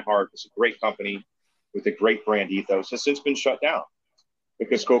dear to my heart, is a great company with a great brand ethos, has since been shut down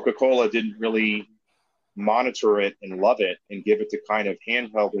because Coca-Cola didn't really monitor it and love it and give it the kind of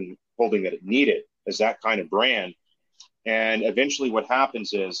handheld and holding that it needed as that kind of brand. And eventually what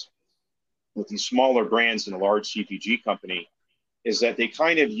happens is with these smaller brands in a large CPG company is that they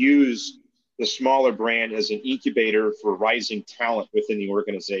kind of use the smaller brand as an incubator for rising talent within the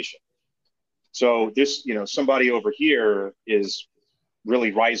organization. So this, somebody over here is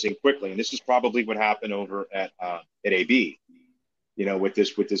really rising quickly. And this is probably what happened over at AB. With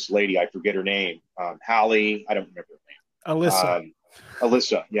this lady, I forget her name, Hallie, I don't remember her name. Alyssa.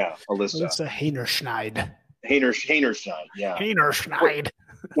 Alyssa, yeah, Alyssa. Alyssa Heinerschneid. Heinerschneid, yeah. Heinerschneid.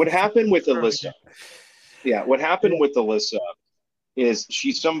 What happened with Alyssa? Yeah, what happened with Alyssa is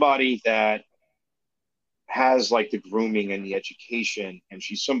she's somebody that has like the grooming and the education, and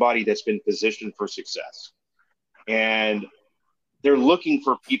she's somebody that's been positioned for success. And they're looking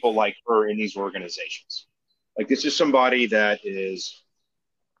for people like her in these organizations. Like this is somebody that is,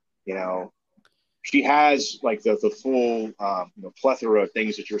 she has like the full plethora of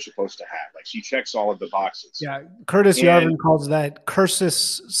things that you're supposed to have. Like she checks all of the boxes. Yeah, Curtis Yarvin calls that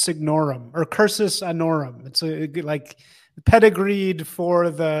cursus signorum or cursus honorum. It's like pedigreed for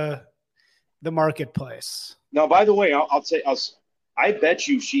the marketplace. Now, by the way, I bet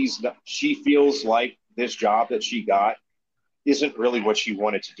you she feels like this job that she got isn't really what she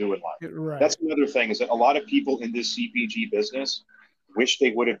wanted to do in life. Right. That's another thing, is that a lot of people in this CPG business wish they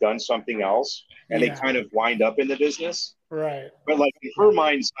would have done something else, and they kind of wind up in the business. Right. But like in her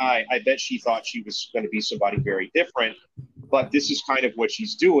mind's eye, I bet she thought she was going to be somebody very different, but this is kind of what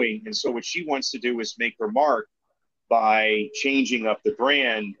she's doing. And so what she wants to do is make her mark by changing up the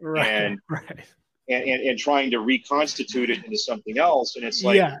brand and trying to reconstitute it into something else. And it's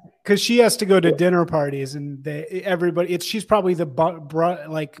like, because she has to go to dinner parties and she's probably the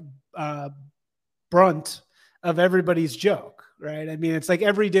brunt of everybody's joke, right? I mean, it's like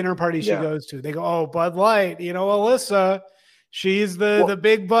every dinner party she goes to, they go, "Oh, Bud Light, Alyssa, she's the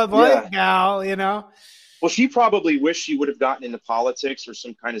big Bud Light gal, Well, she probably wished she would have gotten into politics or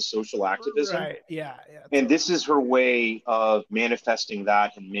some kind of social activism. Right. Yeah. And this is her way of manifesting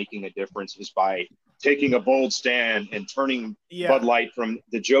that and making a difference, is by taking a bold stand and turning Bud Light from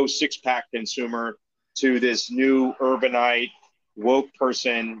the Joe six-pack consumer to this new urbanite woke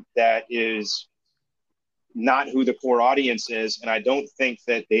person that is not who the core audience is. And I don't think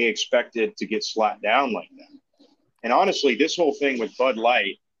that they expected to get slapped down like that. And honestly, this whole thing with Bud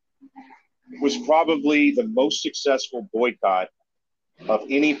Light was probably the most successful boycott of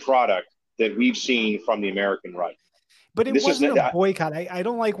any product that we've seen from the American right. But it wasn't a boycott. I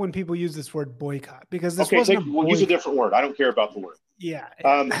don't like when people use this word boycott, because this wasn't we'll use a different word. I don't care about the word. Yeah.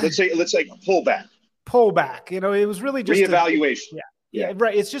 Let's say pullback. Pullback. It was really just reevaluation. Yeah,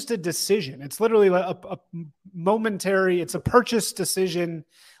 right. It's just a decision. It's literally a momentary. It's a purchase decision.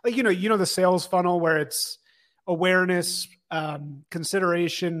 Like the sales funnel where it's awareness,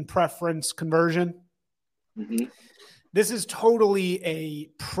 consideration, preference, conversion. Mm-hmm. This is totally a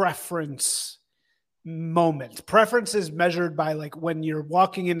preference moment. Preference is measured by like when you're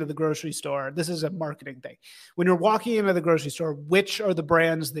walking into the grocery store. This is a marketing thing. When you're walking into the grocery store, which are the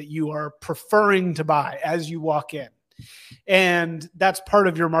brands that you are preferring to buy as you walk in? And that's part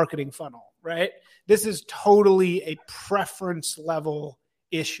of your marketing funnel, right? This is totally a preference level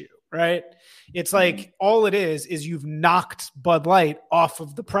issue. right? It's like all it is you've knocked Bud Light off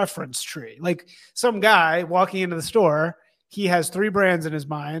of the preference tree. Like some guy walking into the store, he has 3 brands in his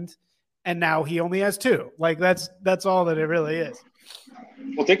mind, and now he only has 2. Like that's all that it really is.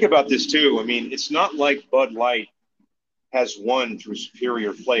 Well, think about this too. I mean, it's not like Bud Light has won through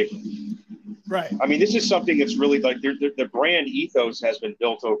superior flavor. Right. I mean, this is something that's really like the brand ethos has been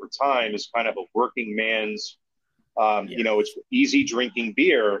built over time as kind of a working man's, it's easy drinking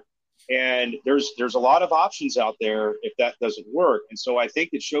beer. And there's a lot of options out there if that doesn't work. And so I think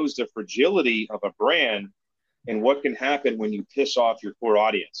it shows the fragility of a brand and what can happen when you piss off your core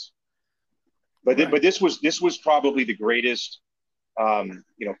audience. But this was probably the greatest,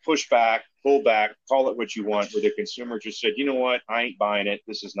 pushback, pullback, call it what you want, where the consumer just said, you know what, I ain't buying it.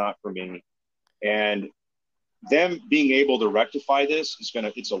 This is not for me. And them being able to rectify this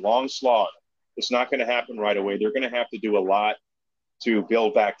it's a long slog. It's not going to happen right away. They're going to have to do a lot to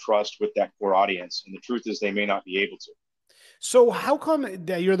build back trust with that core audience. And the truth is they may not be able to. So how come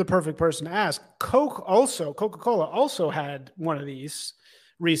that you're the perfect person to ask? Coca-Cola also had one of these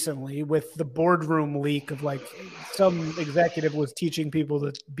recently with the boardroom leak of like some executive was teaching people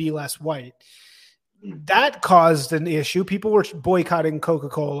to be less white. That caused an issue. People were boycotting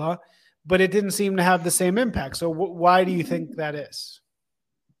Coca-Cola, but it didn't seem to have the same impact. So why do you think that is?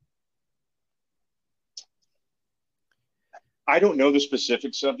 I don't know the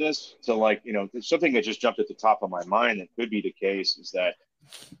specifics of this. So something that just jumped at the top of my mind that could be the case is that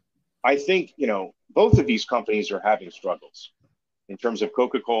I think, both of these companies are having struggles in terms of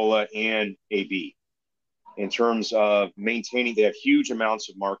Coca-Cola and AB, in terms of maintaining, they have huge amounts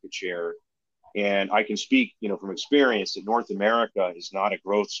of market share. And I can speak, from experience that North America is not a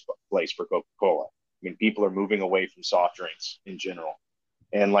growth place for Coca-Cola. I mean, people are moving away from soft drinks in general.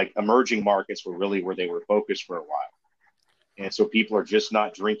 And like emerging markets were really where they were focused for a while. And so people are just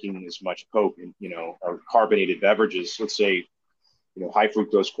not drinking as much Coke and, or carbonated beverages, let's say, high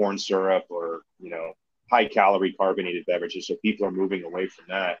fructose corn syrup or, high calorie carbonated beverages. So people are moving away from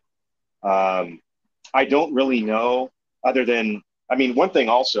that. I don't really know other than, one thing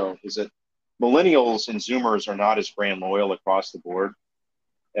also is that millennials and Zoomers are not as brand loyal across the board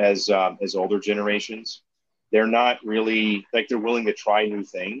as older generations. They're not really they're willing to try new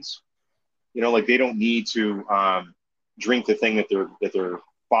things. They don't need to drink the thing that their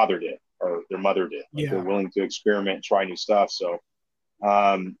father did or their mother did. They're willing to experiment and try new stuff. So,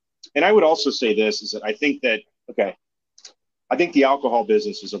 and I would also say this is that I think the alcohol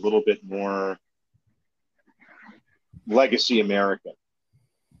business is a little bit more legacy American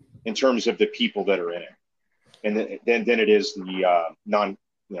in terms of the people that are in it, and then it is the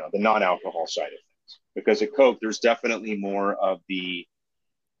non-alcohol side of things. Because at Coke, there's definitely more of the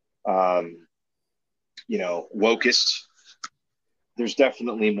wokest. There's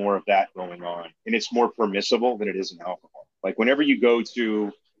definitely more of that going on, and it's more permissible than it is in alcohol. Like whenever you go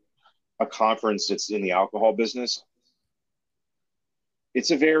to a conference that's in the alcohol business, it's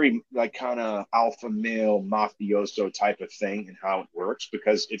a very kind of alpha male mafioso type of thing and how it works,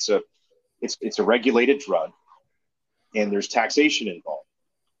 because it's a regulated drug and there's taxation involved.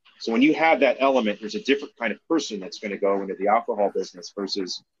 So when you have that element, there's a different kind of person that's going to go into the alcohol business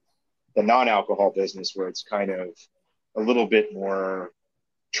versus the non-alcohol business, where it's kind of a little bit more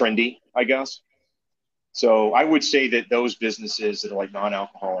trendy, I guess. So I would say that those businesses that are like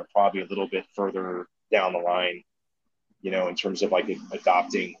non-alcohol are probably a little bit further down the line, in terms of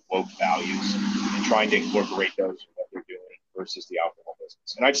adopting woke values and trying to incorporate those in what they're doing versus the alcohol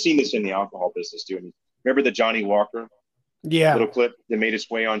business. And I've seen this in the alcohol business too. I mean, remember the Johnny Walker little clip that made its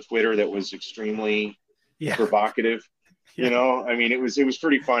way on Twitter that was extremely provocative? Yeah. It was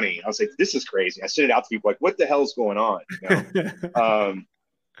pretty funny. I was like, this is crazy. I sent it out to people like, what the hell's going on?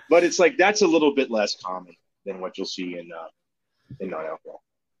 But it's like, that's a little bit less common than what you'll see in non-alcohol.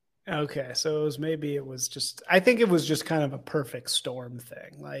 Okay. So I think it was just kind of a perfect storm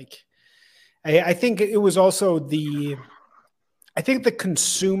thing. Like, I think it was also the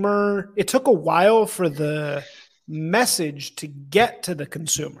consumer, it took a while for the message to get to the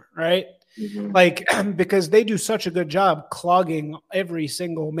consumer, right? Mm-hmm. Like, because they do such a good job clogging every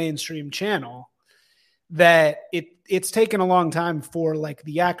single mainstream channel that it's taken a long time for like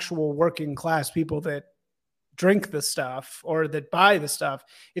the actual working class people that drink the stuff or that buy the stuff.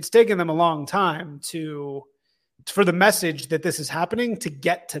 It's taken them a long time for the message that this is happening to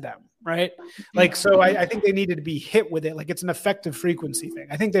get to them. Right. Like, so I think they needed to be hit with it. Like it's an effective frequency thing.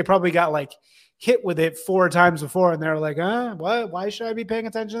 I think they probably got like hit with it 4 times before and they're like, what? Why should I be paying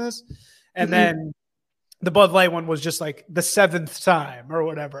attention to this? And then the Bud Light one was just like the 7th time or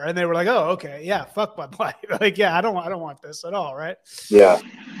whatever. And they were like, oh, okay. Yeah. Fuck Bud Light. Like, yeah, I don't want this at all. Right. Yeah.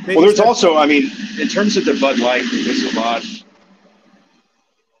 Well, there's also, I mean, in terms of the Bud Light, there's a lot.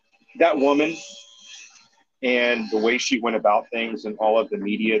 That woman and the way she went about things and all of the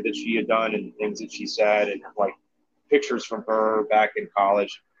media that she had done and things that she said and like pictures from her back in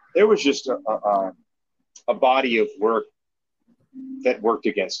college, there was just a body of work that worked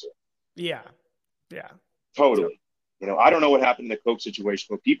against her. Yeah. Yeah. Totally. You know, I don't know what happened in the Coke situation,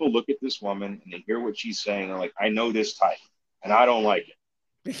 but people look at this woman and they hear what she's saying. They're like, I know this type and I don't like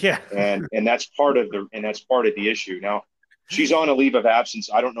it. Yeah. And that's part of the issue. Now, she's on a leave of absence.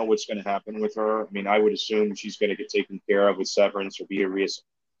 I don't know what's going to happen with her. I mean, I would assume she's going to get taken care of with severance or be a reason.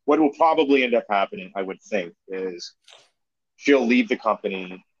 What will probably end up happening, I would think, is she'll leave the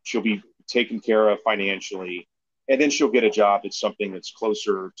company. She'll be taken care of financially. And then she'll get a job at something that's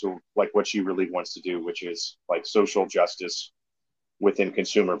closer to like what she really wants to do, which is like social justice within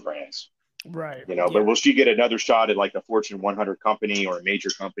consumer brands. Right. You know, but will she get another shot at like a Fortune 100 company or a major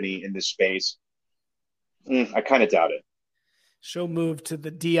company in this space? I kind of doubt it. She'll move to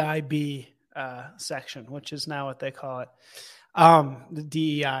the DIB section, which is now what they call it. The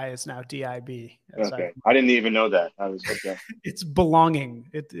DEI is now DIB. Okay. I didn't even know that. I was okay. It's belonging.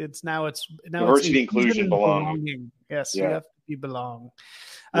 It's now diversity, inclusion, belonging. Yes, yeah. You have to be belong.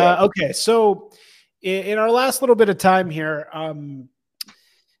 Yeah. Okay, so in our last little bit of time here,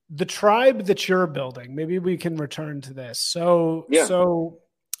 the tribe that you're building, maybe we can return to this. So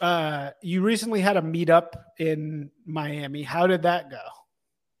you recently had a meetup in Miami. How did that go?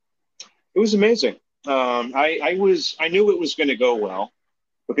 It was amazing. I knew it was going to go well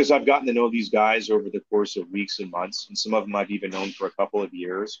because I've gotten to know these guys over the course of weeks and months, and some of them I've even known for a couple of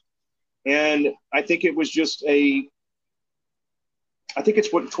years. And I think it was just I think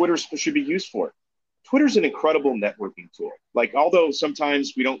it's what Twitter should be used for. Twitter's an incredible networking tool. Like, although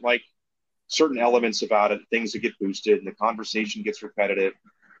sometimes we don't like certain elements about it, things that get boosted and the conversation gets repetitive,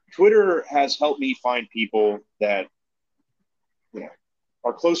 Twitter has helped me find people that, you know,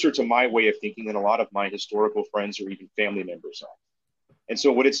 are closer to my way of thinking than a lot of my historical friends or even family members are. And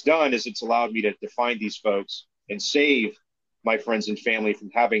so what it's done is it's allowed me to find these folks and save my friends and family from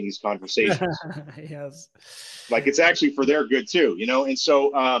having these conversations. Yes. Like, it's actually for their good too, you know? And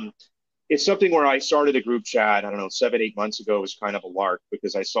so it's something where I started a group chat, I don't know, 7-8 months ago. It was kind of a lark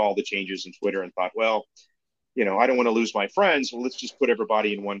because I saw the changes in Twitter and thought, well, you know, I don't want to lose my friends. Well, let's just put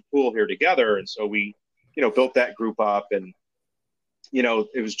everybody in one pool here together. And so we, you know, built that group up and, you know,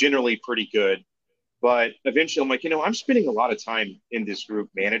 it was generally pretty good. But eventually I'm like, you know, I'm spending a lot of time in this group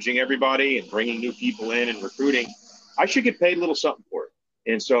managing everybody and bringing new people in and recruiting. I should get paid a little something for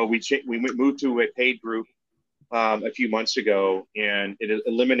it. And so we moved to a paid group a few months ago, and it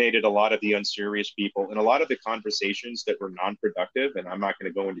eliminated a lot of the unserious people and a lot of the conversations that were non-productive. And I'm not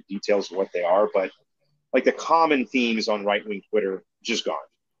going to go into details of what they are, but like the common themes on right-wing Twitter, just gone.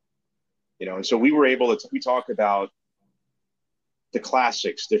 You know, and so we were able to, we talk about the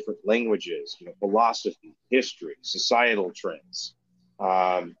classics, different languages, you know, philosophy, history, societal trends,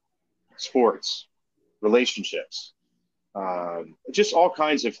 sports, relationships, just all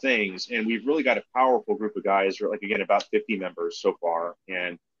kinds of things. And we've really got a powerful group of guys, or like, again, about 50 members so far.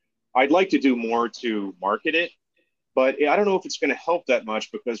 And I'd like to do more to market it, but I don't know if it's going to help that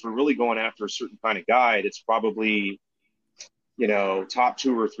much because we're really going after a certain kind of guy that's probably, you know, top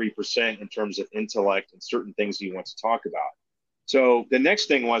 2 or 3% in terms of intellect and certain things he wants to talk about. So the next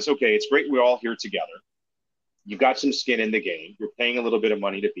thing was, okay, it's great we're all here together. You've got some skin in the game. You're paying a little bit of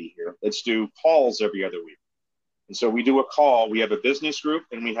money to be here. Let's do calls every other week. And so we do a call. We have a business group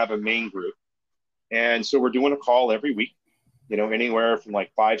and we have a main group. And so we're doing a call every week, you know, anywhere from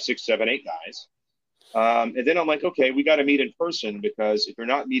like 5, 6, 7, 8 guys. And then I'm like, okay, we got to meet in person, because if you're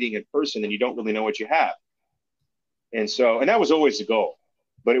not meeting in person, then you don't really know what you have. And so, and that was always the goal.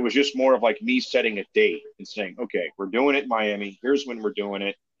 But it was just more of like me setting a date and saying, okay, we're doing it in Miami. Here's when we're doing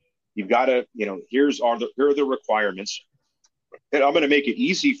it. You've got to, you know, here are the requirements. And I'm going to make it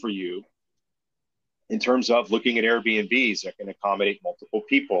easy for you in terms of looking at Airbnbs that can accommodate multiple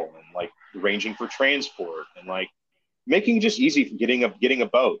people and like arranging for transport and like making it just easy for getting a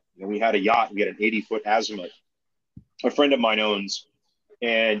boat. You know, we had a yacht. We had an 80-foot azimuth. A friend of mine owns.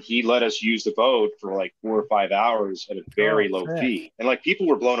 And he let us use the boat for like 4 or 5 hours at a very low fee. And like people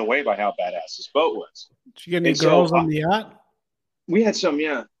were blown away by how badass this boat was. Did you get any girls on the yacht? We had some,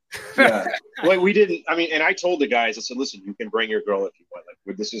 yeah. Yeah. Like we didn't, I mean, and I told the guys, I said, listen, you can bring your girl if you want.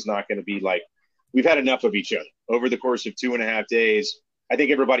 Like, this is not going to be like, we've had enough of each other. Over the course of 2.5 days, I think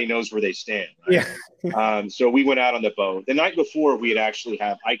everybody knows where they stand. Right? Yeah. So we went out on the boat. The night before,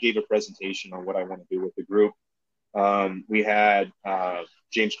 I gave a presentation on what I want to do with the group. We had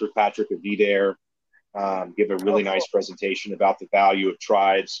James Kirkpatrick of VDare give a really nice presentation about the value of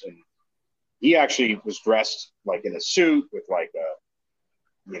tribes. And he actually was dressed like in a suit with like a,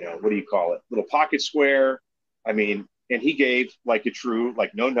 what do you call it? Little pocket square. I mean, and he gave like a true,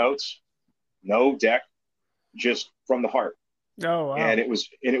 like no notes, no deck, just from the heart. Oh, wow. And it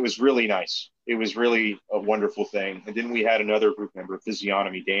was really nice. It was really a wonderful thing. And then we had another group member,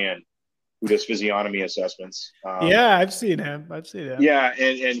 Physiognomy Dan, who does physiognomy assessments. Yeah, I've seen him. Yeah,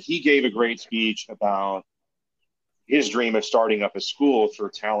 and he gave a great speech about his dream of starting up a school for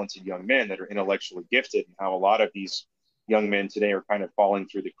talented young men that are intellectually gifted, and how a lot of these young men today are kind of falling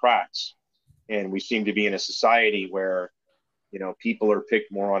through the cracks. And we seem to be in a society where, people are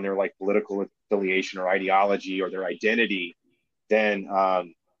picked more on their like political affiliation or ideology or their identity than,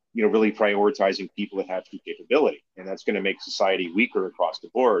 really prioritizing people that have true capability. And that's going to make society weaker across the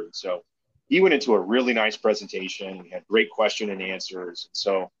board. And so he went into a really nice presentation. We had great question and answers.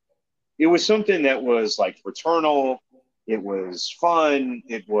 So it was something that was like fraternal. It was fun.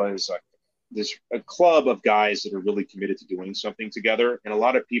 It was a club of guys that are really committed to doing something together. And a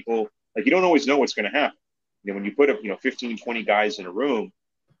lot of people, like, you don't always know what's going to happen. When you put up, 15, 20 guys in a room,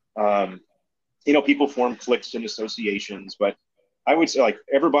 people form cliques and associations, but I would say like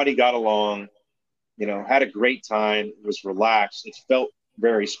everybody got along, had a great time. It was relaxed. It felt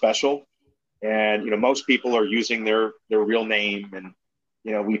very special. And, most people are using their real name. And,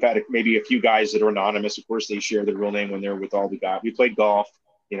 we've had maybe a few guys that are anonymous. Of course, they share their real name when they're with all the guys. We played golf.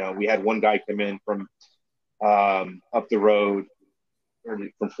 We had one guy come in from up the road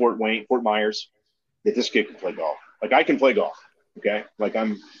from Fort Myers. That this kid can play golf. Like, I can play golf. Okay. Like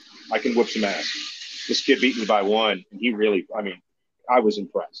I can whip some ass. This kid beat me by one. And he really, I was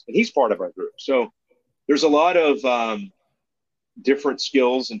impressed. And he's part of our group. So there's a lot of different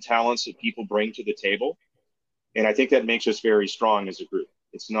skills and talents that people bring to the table. And I think that makes us very strong as a group.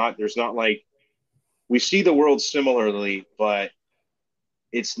 There's not like, we see the world similarly, but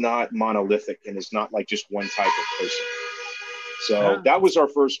it's not monolithic, and it's not like just one type of person. So that was our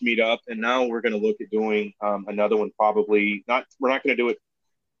first meetup. And now we're going to look at doing another one, we're not going to do it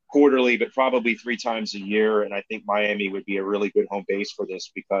quarterly, but probably 3 times a year. And I think Miami would be a really good home base for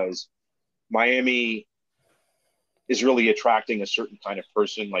this, because Miami is really attracting a certain kind of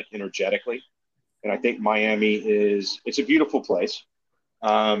person, like energetically. And I think Miami it's a beautiful place.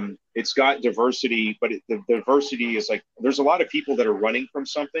 It's got diversity, but the diversity is like, there's a lot of people that are running from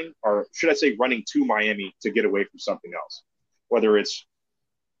something, or should I say running to Miami to get away from something else, whether it's,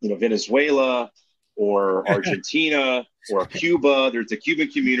 Venezuela or Argentina or Cuba. There's the Cuban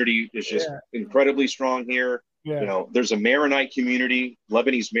community is just incredibly strong here. Yeah. There's a Maronite community.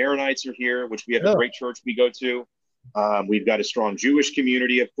 Lebanese Maronites are here, which we have a great church we go to. We've got a strong Jewish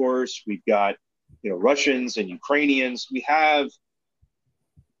community, of course. We've got, Russians and Ukrainians. We have,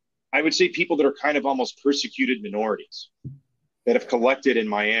 I would say, people that are kind of almost persecuted minorities that have collected in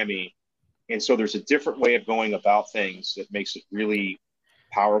Miami. And so there's a different way of going about things that makes it really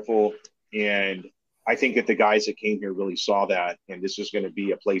powerful. And I think that the guys that came here really saw that. And this is going to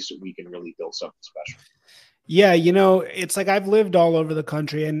be a place that we can really build something special. Yeah, it's like I've lived all over the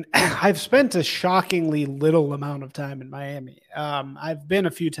country, and I've spent a shockingly little amount of time in Miami. I've been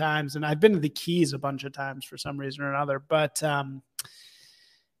a few times, and I've been to the Keys a bunch of times for some reason or another. But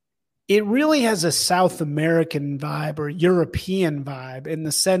it really has a South American vibe or European vibe, in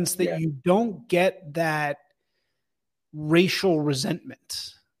the sense that you don't get that racial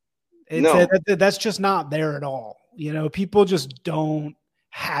resentment. That's just not there at all. People just don't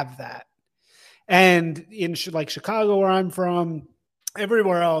have that. And in like Chicago, where I'm from,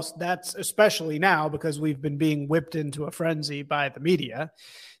 everywhere else, that's especially now because we've been being whipped into a frenzy by the media,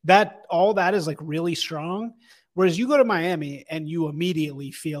 that all that is like really strong. Whereas you go to Miami and you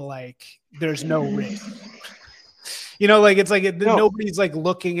immediately feel like there's no race. It's like nobody's like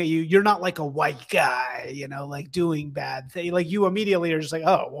looking at you. You're not like a white guy, like doing bad things. Like, you immediately are just like,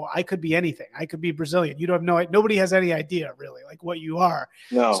 oh, well, I could be anything. I could be Brazilian. You don't have nobody has any idea really like what you are.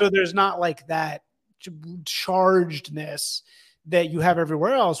 No. So there's not like that chargedness that you have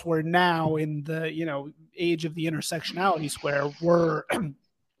everywhere else, where now in the, age of the intersectionality square, we're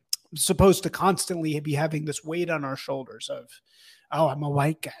supposed to constantly be having this weight on our shoulders of, oh, I'm a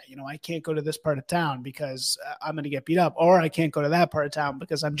white guy. I can't go to this part of town because I'm going to get beat up, or I can't go to that part of town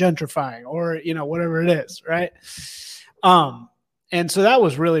because I'm gentrifying, or, whatever it is. Right. And so that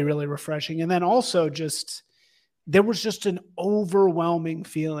was really, really refreshing. And then also there was just an overwhelming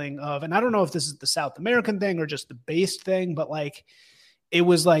feeling of, and I don't know if this is the South American thing or just the based thing, but like, it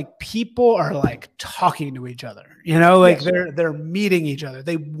was like people are like talking to each other, you know, like Yes. they're meeting each other.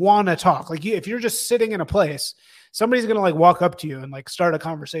 They want to talk. Like if you're just sitting in a place, somebody's going to like walk up to you and like start a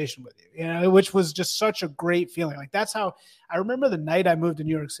conversation with you, you know, which was just such a great feeling. Like that's how I remember the night I moved to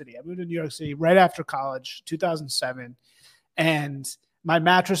New York City. I moved to New York City right after college, 2007. And my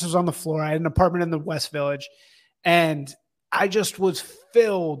mattress was on the floor. I had an apartment in the West Village, and I just was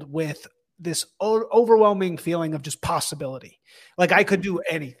filled with this overwhelming feeling of just possibility. Like I could do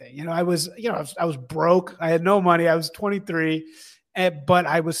anything. You know, I was broke. I had no money. I was 23, but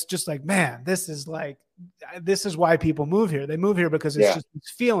I was just like, man, this is why people move here. They move here because it's just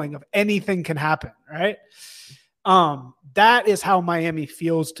this feeling of anything can happen, right? That is how Miami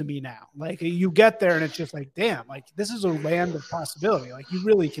feels to me now. Like you get there and it's just like, damn, like this is a land of possibility. Like you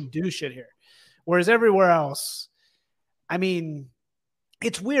really can do shit here. Whereas everywhere else, I mean,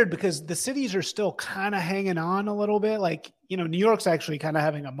 it's weird because the cities are still kind of hanging on a little bit. Like, you know, New York's actually kind of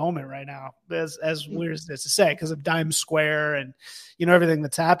having a moment right now, as weird as this to say, because of Times Square and, you know, everything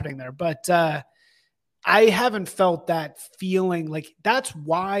that's happening there. But I haven't felt that feeling. Like that's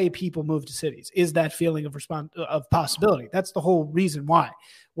why people move to cities, is that feeling of possibility. That's the whole reason why.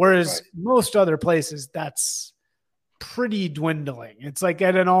 Whereas most other places, that's pretty dwindling. It's like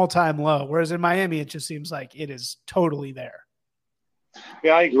at an all-time low. Whereas in Miami, it just seems like it is totally there.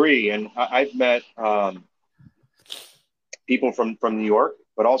 Yeah, I agree. And I've met people from New York,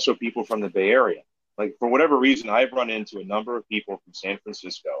 but also people from the Bay Area. Like for whatever reason, I've run into a number of people from San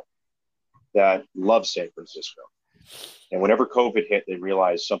Francisco that love San Francisco. And whenever COVID hit, they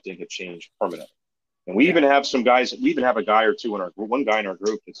realized something had changed permanently. And we even have some guys, we even have a guy or two in our group, one guy in our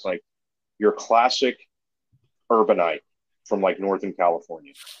group that's like your classic urbanite from like Northern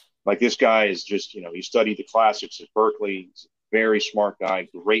California. Like this guy is just, you know, he studied the classics at Berkeley. He's a very smart guy,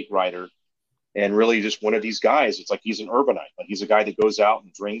 great writer, and really just one of these guys. It's like he's an urbanite. Like he's a guy that goes out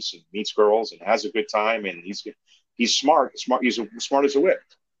and drinks and meets girls and has a good time. And he's smart. He's smart as a whip.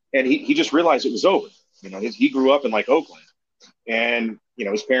 And he just realized it was over. You know, he grew up in like Oakland, and you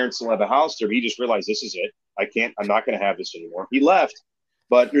know his parents still have a house there. He just realized this is it. I'm not going to have this anymore. He left,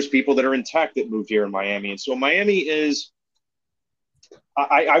 but there's people that are in tech that moved here in Miami, and so Miami is.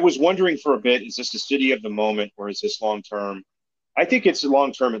 I was wondering for a bit: is this the city of the moment, or is this long term? I think it's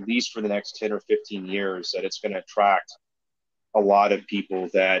long term, at least for the next 10 or 15 years, that it's going to attract a lot of people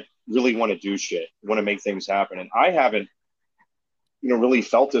that really want to do shit, want to make things happen, and I haven't. You know, really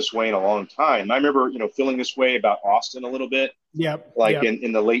felt this way in a long time. I remember, you know, feeling this way about Austin a little bit. Yep. Like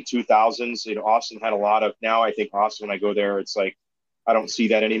in the late 2000s, you know, Austin had a lot of, now I think Austin, when I go there, it's like, I don't see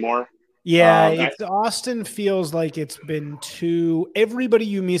that anymore. Yeah. Austin feels like it's been everybody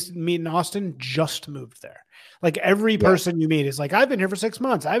you meet in Austin just moved there. Like every person you meet is like, I've been here for 6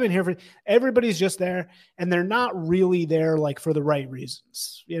 months. Everybody's just there, and they're not really there like for the right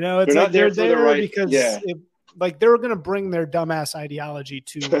reasons. You know, it's they're there because like they're going to bring their dumbass ideology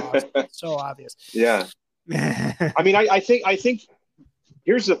to Austin. It's so obvious. Yeah. I mean, I think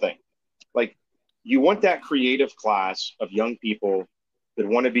here's the thing. Like you want that creative class of young people that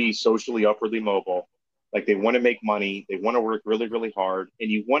want to be socially upwardly mobile. Like they want to make money. They want to work really, really hard. And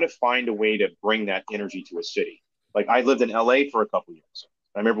you want to find a way to bring that energy to a city. Like I lived in LA for a couple of years.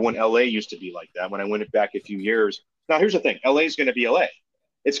 I remember when LA used to be like that. When I went back a few years. Now here's the thing. LA is going to be LA.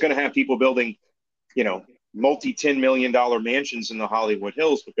 It's going to have people building, you know, multi-$10 million mansions in the Hollywood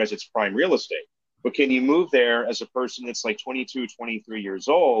Hills because it's prime real estate. But can you move there as a person that's like 22, 23 years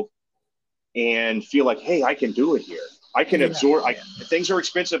old and feel like, hey, I can do it here. I can absorb. If things are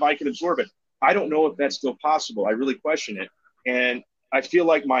expensive, I can absorb it. I don't know if that's still possible. I really question it. And I feel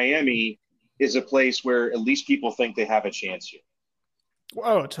like Miami is a place where at least people think they have a chance here.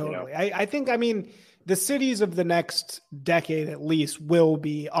 Oh, totally. You know? I think, I mean, the cities of the next decade at least will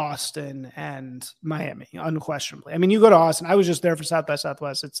be Austin and Miami, unquestionably. I mean, you go to Austin. I was just there for South by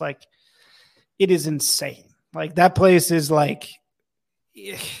Southwest. It's like, it is insane. Like that place is like,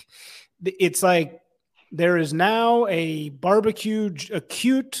 it's like there is now a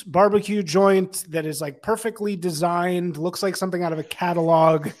cute barbecue joint that is like perfectly designed, looks like something out of a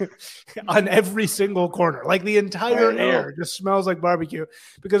catalog on every single corner. Like the entire air just smells like barbecue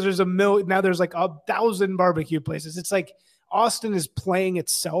because there's now there's like 1,000 barbecue places. It's like Austin is playing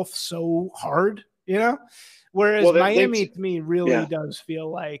itself so hard, you know? Whereas Miami to me really does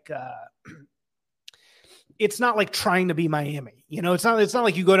feel like it's not like trying to be Miami, you know, it's not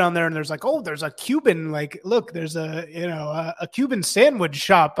like you go down there and there's like, oh, there's a Cuban, like, look, there's a Cuban sandwich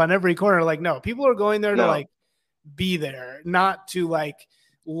shop on every corner. Like, no, people are going there to like be there, not to like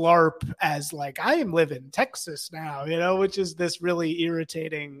LARP as like, I am living in Texas now, you know, which is this really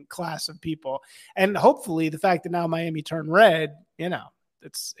irritating class of people. And hopefully the fact that now Miami turned red, you know,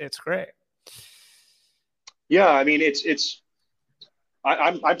 it's great. Yeah, I mean,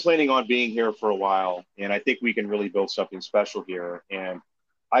 I'm planning on being here for a while, and I think we can really build something special here. And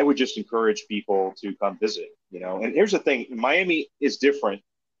I would just encourage people to come visit. And here's the thing: Miami is different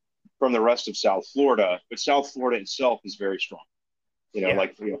from the rest of South Florida, but South Florida itself is very strong.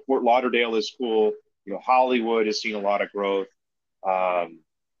 Fort Lauderdale is cool. Hollywood has seen a lot of growth.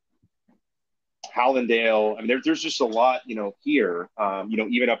 Hallandale. I mean, there's just a lot, here.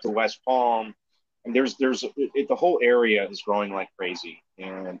 Even up to West Palm. And the whole area is growing like crazy.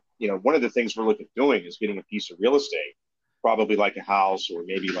 And, one of the things we're looking at doing is getting a piece of real estate, probably like a house or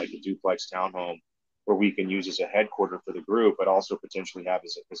maybe like a duplex townhome where we can use as a headquarter for the group, but also potentially have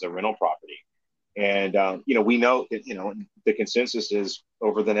as a rental property. And, we know that, the consensus is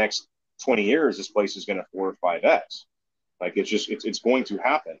over the next 20 years, this place is going to 4 or 5X. Like it's going to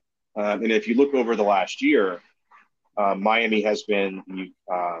happen. And if you look over the last year, Miami has been the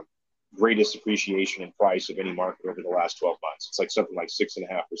greatest appreciation in price of any market over the last 12 months. It's like something like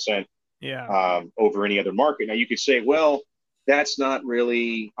 6.5% over any other market. Now you could say, well, that's not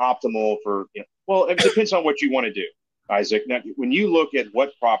really optimal for, well, it depends on what you want to do, Isaac. Now, when you look at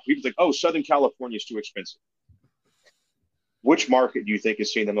what property, people think, oh, Southern California is too expensive. Which market do you think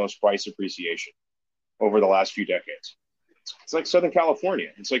has seen the most price appreciation over the last few decades? It's like Southern California.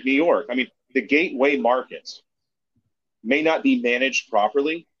 It's like New York. I mean, the gateway markets may not be managed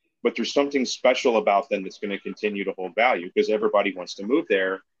properly, but there's something special about them that's going to continue to hold value because everybody wants to move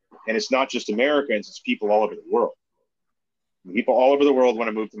there. And it's not just Americans, it's people all over the world. People all over the world want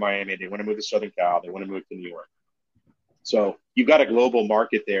to move to Miami. They want to move to Southern Cal. They want to move to New York. So you've got a global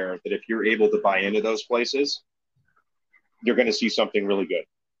market there that if you're able to buy into those places, you're going to see something really good,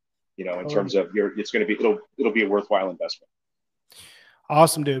 in terms of it'll be a worthwhile investment.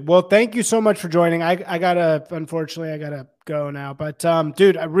 Awesome, dude. Well, thank you so much for joining. Unfortunately, I gotta go now, but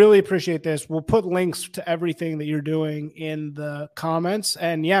dude, I really appreciate this. We'll put links to everything that you're doing in the comments,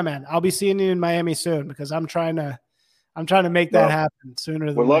 and yeah, man, I'll be seeing you in Miami soon because I'm trying to make that happen sooner than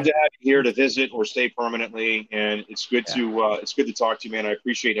later. We'd love to have you here to visit or stay permanently, and it's good to talk to you, man. I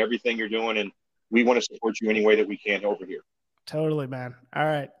appreciate everything you're doing, and we want to support you any way that we can over here. Totally, man. All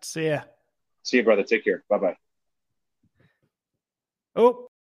right, see ya. See you, brother. Take care. Bye-bye. Oh.